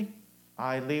eventually,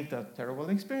 I lived a terrible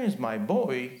experience. My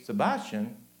boy,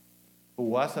 Sebastian, who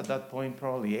was at that point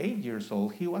probably 8 years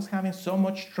old, he was having so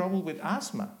much trouble with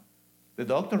asthma. The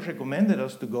doctors recommended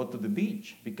us to go to the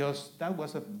beach because that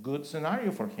was a good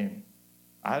scenario for him.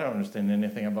 I don't understand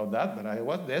anything about that, but I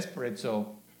was desperate,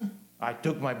 so I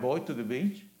took my boy to the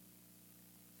beach.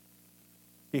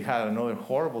 He had another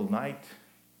horrible night.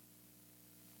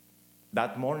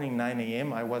 That morning, 9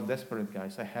 a.m., I was desperate,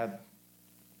 guys. I had a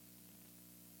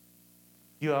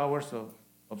few hours of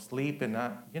sleep, and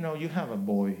you have a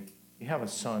boy, you have a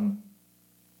son,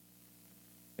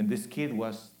 and this kid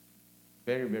was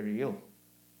very, very ill.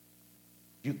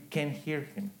 You can hear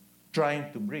him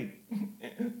trying to breathe.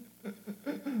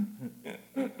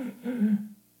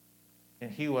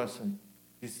 And he was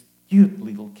this cute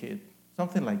little kid,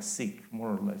 something like sick,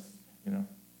 more or less,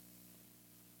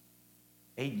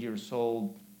 8 years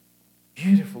old,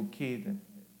 beautiful kid. And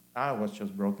I was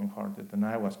just brokenhearted, and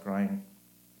I was crying.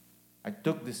 I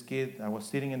took this kid, I was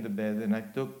sitting in the bed, and I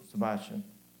took Sebastian,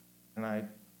 and I,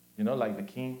 like the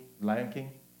king, Lion King,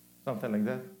 something like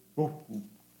that.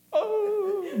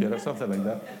 Something like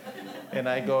that. And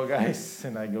I go, guys,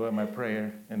 and I go in my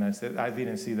prayer, and I said, I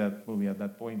didn't see that movie at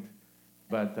that point,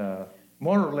 but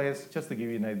more or less, just to give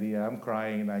you an idea, I'm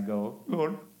crying, and I go,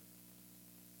 Lord,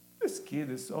 this kid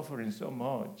is suffering so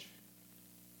much.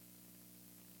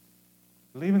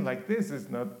 Living like this is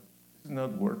not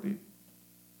worth it.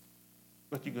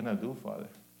 What you gonna do, Father?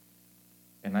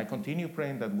 And I continue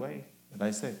praying that way. But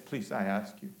I said, please, I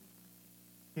ask you,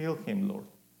 heal him, Lord.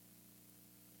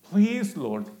 Please,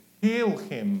 Lord, heal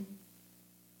him.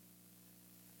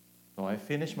 So I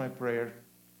finished my prayer,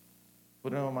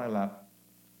 put it on my lap,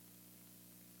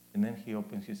 and then he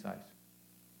opens his eyes.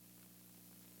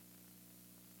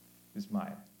 He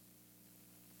smiled.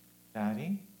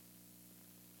 Daddy,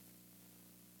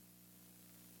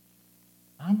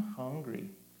 I'm hungry.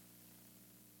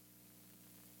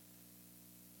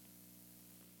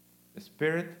 The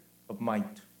spirit of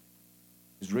might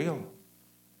is real.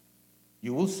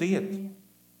 You will see it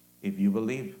if you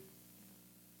believe.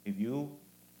 If you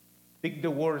pick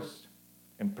the words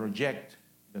and project,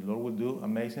 the Lord will do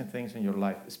amazing things in your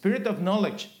life. Spirit of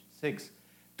knowledge, 6,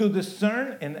 to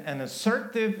discern in an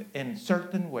assertive and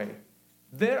certain way.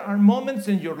 There are moments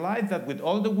in your life that with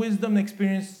all the wisdom and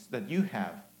experience that you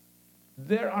have,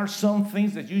 there are some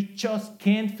things that you just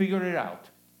can't figure it out.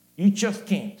 You just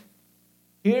can't.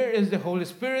 Here is the Holy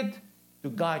Spirit to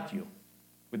guide you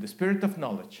with the spirit of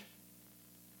knowledge.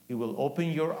 He will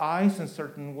open your eyes in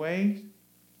certain ways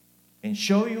and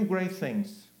show you great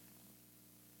things.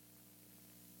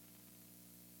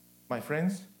 My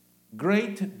friends,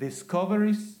 great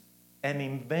discoveries and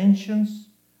inventions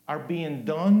are being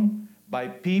done by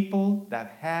people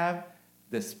that have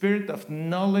the spirit of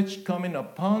knowledge coming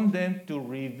upon them to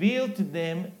reveal to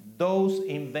them those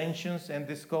inventions and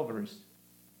discoveries.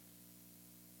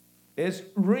 It's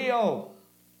real.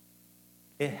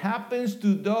 It happens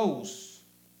to those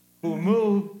who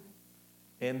move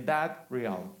in that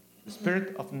realm, the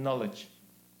spirit of knowledge.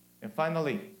 And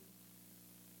finally,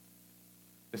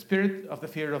 the spirit of the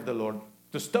fear of the Lord,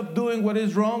 to stop doing what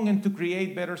is wrong and to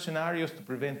create better scenarios to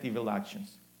prevent evil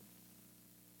actions.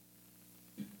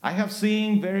 I have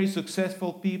seen very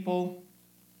successful people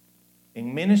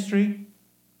in ministry,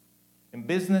 in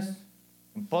business,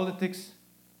 in politics,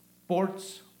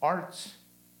 sports, arts,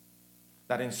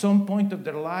 that in some point of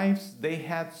their lives they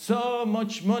had so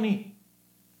much money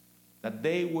that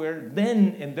they were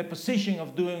then in the position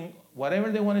of doing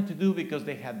whatever they wanted to do because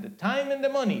they had the time and the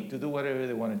money to do whatever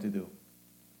they wanted to do.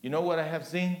 You know what I have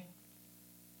seen?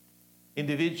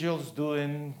 Individuals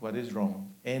doing what is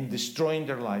wrong and destroying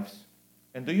their lives.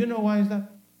 And do you know why is that?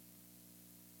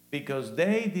 Because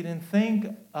they didn't think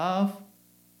of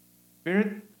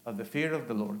spirit of the fear of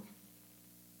the Lord.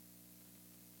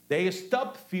 They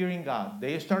stopped fearing God.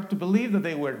 They start to believe that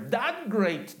they were that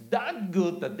great, that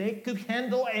good, that they could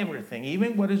handle everything,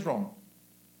 even what is wrong.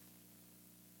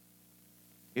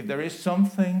 If there is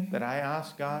something that I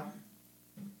ask God,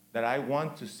 that I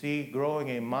want to see growing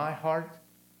in my heart,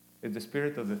 it's the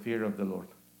spirit of the fear of the Lord.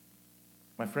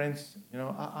 My friends,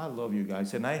 I love you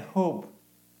guys, and I hope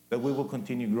that we will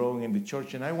continue growing in the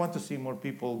church, and I want to see more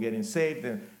people getting saved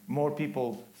and more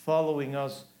people following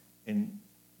us in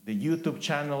the YouTube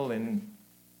channel and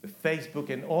the Facebook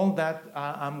and all that.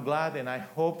 I'm glad and I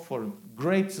hope for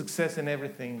great success in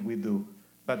everything we do.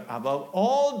 But above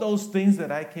all those things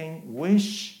that I can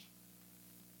wish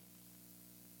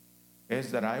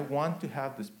is that I want to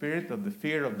have the spirit of the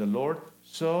fear of the Lord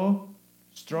so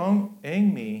strong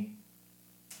in me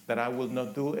that I will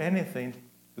not do anything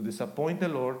to disappoint the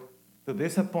Lord, to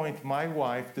disappoint my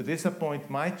wife, to disappoint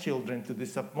my children, to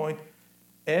disappoint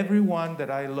everyone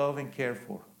that I love and care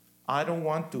for. I don't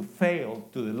want to fail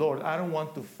to the Lord. I don't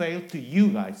want to fail to you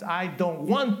guys. I don't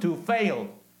want to fail.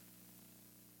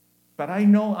 But I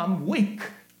know I'm weak.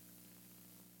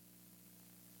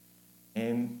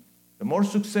 And the more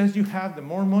success you have, the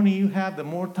more money you have, the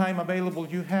more time available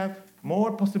you have,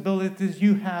 more possibilities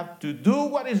you have to do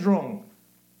what is wrong.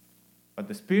 But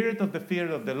the spirit of the fear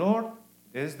of the Lord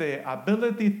is the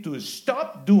ability to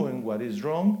stop doing what is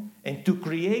wrong and to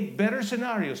create better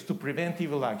scenarios to prevent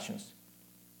evil actions.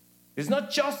 It's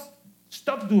not just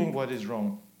stop doing what is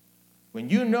wrong. When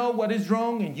you know what is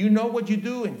wrong and you know what you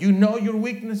do and you know your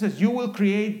weaknesses, you will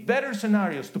create better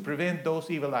scenarios to prevent those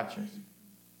evil actions.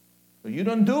 So you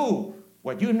don't do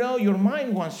what you know your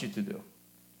mind wants you to do.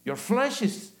 Your flesh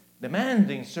is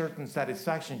demanding certain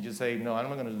satisfaction. You say, no, I'm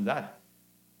not going to do that.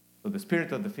 So the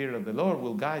spirit of the fear of the Lord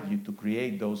will guide you to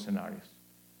create those scenarios.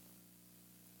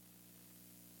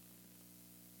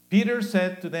 Peter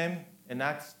said to them in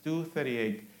Acts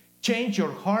 2:38, change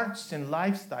your hearts and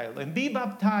lifestyle and be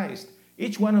baptized,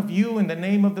 each one of you, in the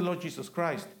name of the Lord Jesus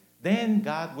Christ. Then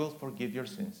God will forgive your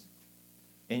sins.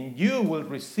 And you will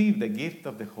receive the gift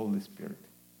of the Holy Spirit.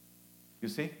 You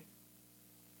see?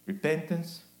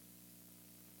 Repentance,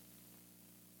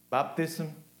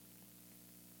 baptism.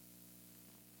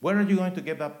 Where are you going to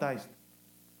get baptized?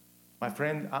 My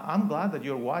friend, I'm glad that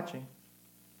you're watching.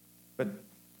 But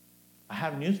I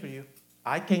have news for you.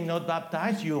 I cannot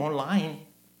baptize you online.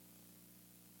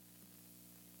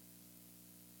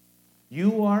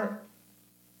 you are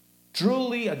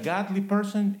truly a godly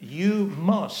person, you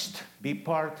must be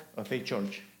part of a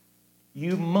church.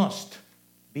 You must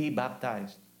be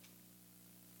baptized.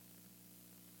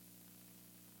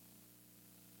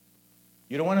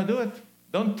 You don't want to do it?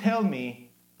 Don't tell me.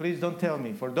 Please don't tell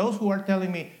me. For those who are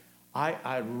telling me,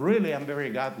 I really am very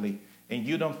godly, and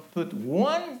you don't put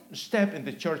one step in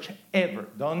the church ever.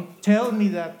 Don't tell me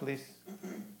that, please.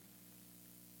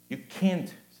 You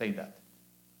can't say that.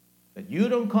 That you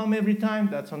don't come every time,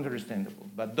 that's understandable.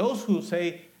 But those who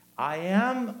say, I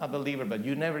am a believer, but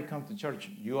you never come to church,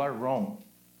 you are wrong.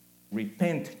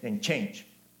 Repent and change.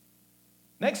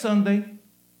 Next Sunday,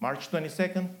 March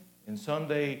 22nd, and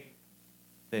Sunday,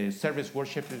 the service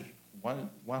worship is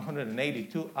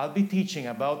 182, I'll be teaching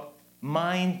about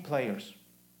mind players.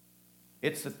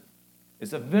 It's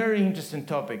a very interesting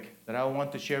topic that I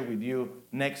want to share with you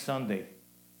next Sunday.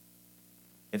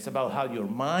 It's about how your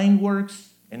mind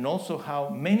works and also how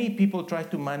many people try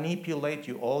to manipulate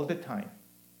you all the time.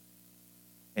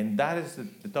 And that is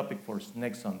the topic for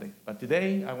next Sunday. But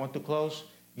today, I want to close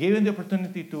giving the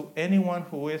opportunity to anyone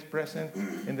who is present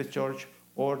in the church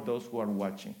or those who are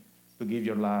watching to give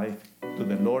your life to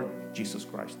the Lord Jesus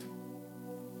Christ.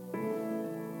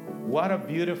 What a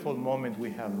beautiful moment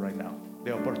we have right now.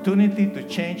 The opportunity to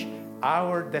change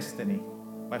our destiny.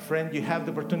 My friend, you have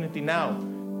the opportunity now.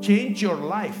 Change your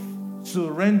life,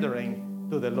 surrendering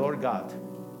to the Lord God.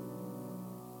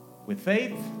 With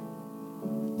faith,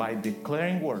 by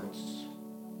declaring words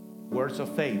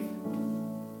of faith,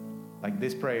 like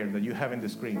this prayer that you have in the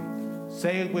screen.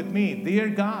 Say it with me. Dear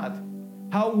God,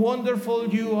 how wonderful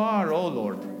you are, O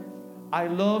Lord. I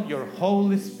love your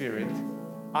Holy Spirit.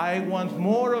 I want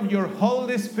more of your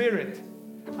Holy Spirit.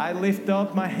 I lift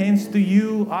up my hands to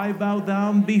you. I bow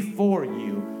down before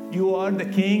you. You are the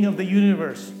King of the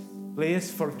universe. Please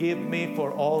forgive me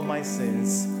for all my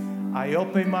sins. I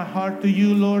open my heart to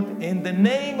you, Lord. In the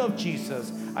name of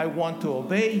Jesus, I want to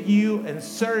obey you and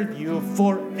serve you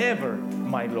forever,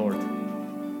 my Lord.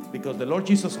 Because the Lord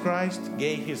Jesus Christ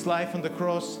gave his life on the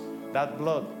cross, that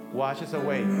blood washes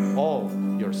away all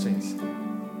your sins.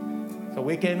 So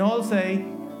we can all say,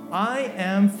 I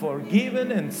am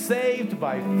forgiven and saved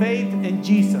by faith in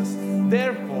Jesus.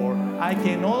 Therefore, I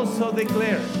can also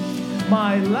declare,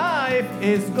 my life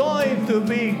is going to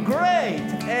be great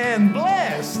and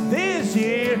blessed this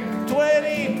year,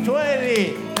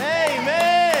 2020.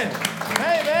 Amen.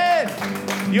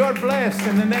 Amen. You're blessed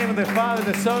in the name of the Father,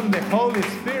 the Son, and the Holy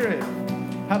Spirit.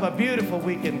 Have a beautiful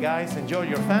weekend, guys. Enjoy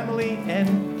your family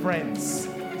and friends.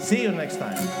 See you next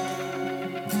time.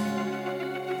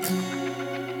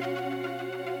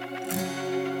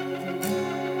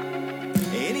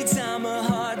 Anytime a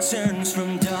heart turns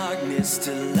from darkness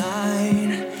to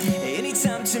light,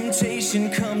 anytime temptation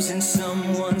comes and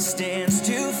someone stands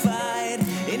to fight,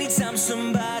 anytime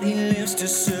somebody lives to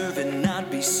serve and not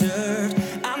be served,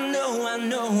 I know.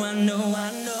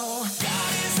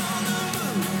 God is on the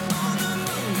move,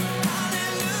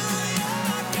 hallelujah.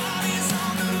 God is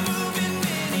on the move in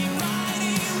many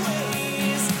mighty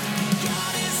ways.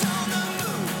 God is on the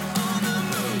move,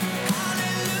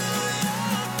 hallelujah.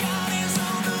 God is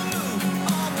on the move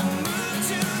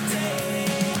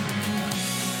today.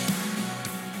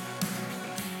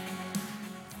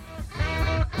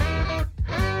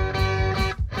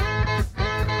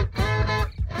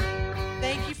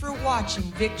 Thank you for watching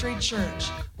Victory Church.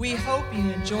 We hope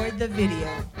you enjoyed the video.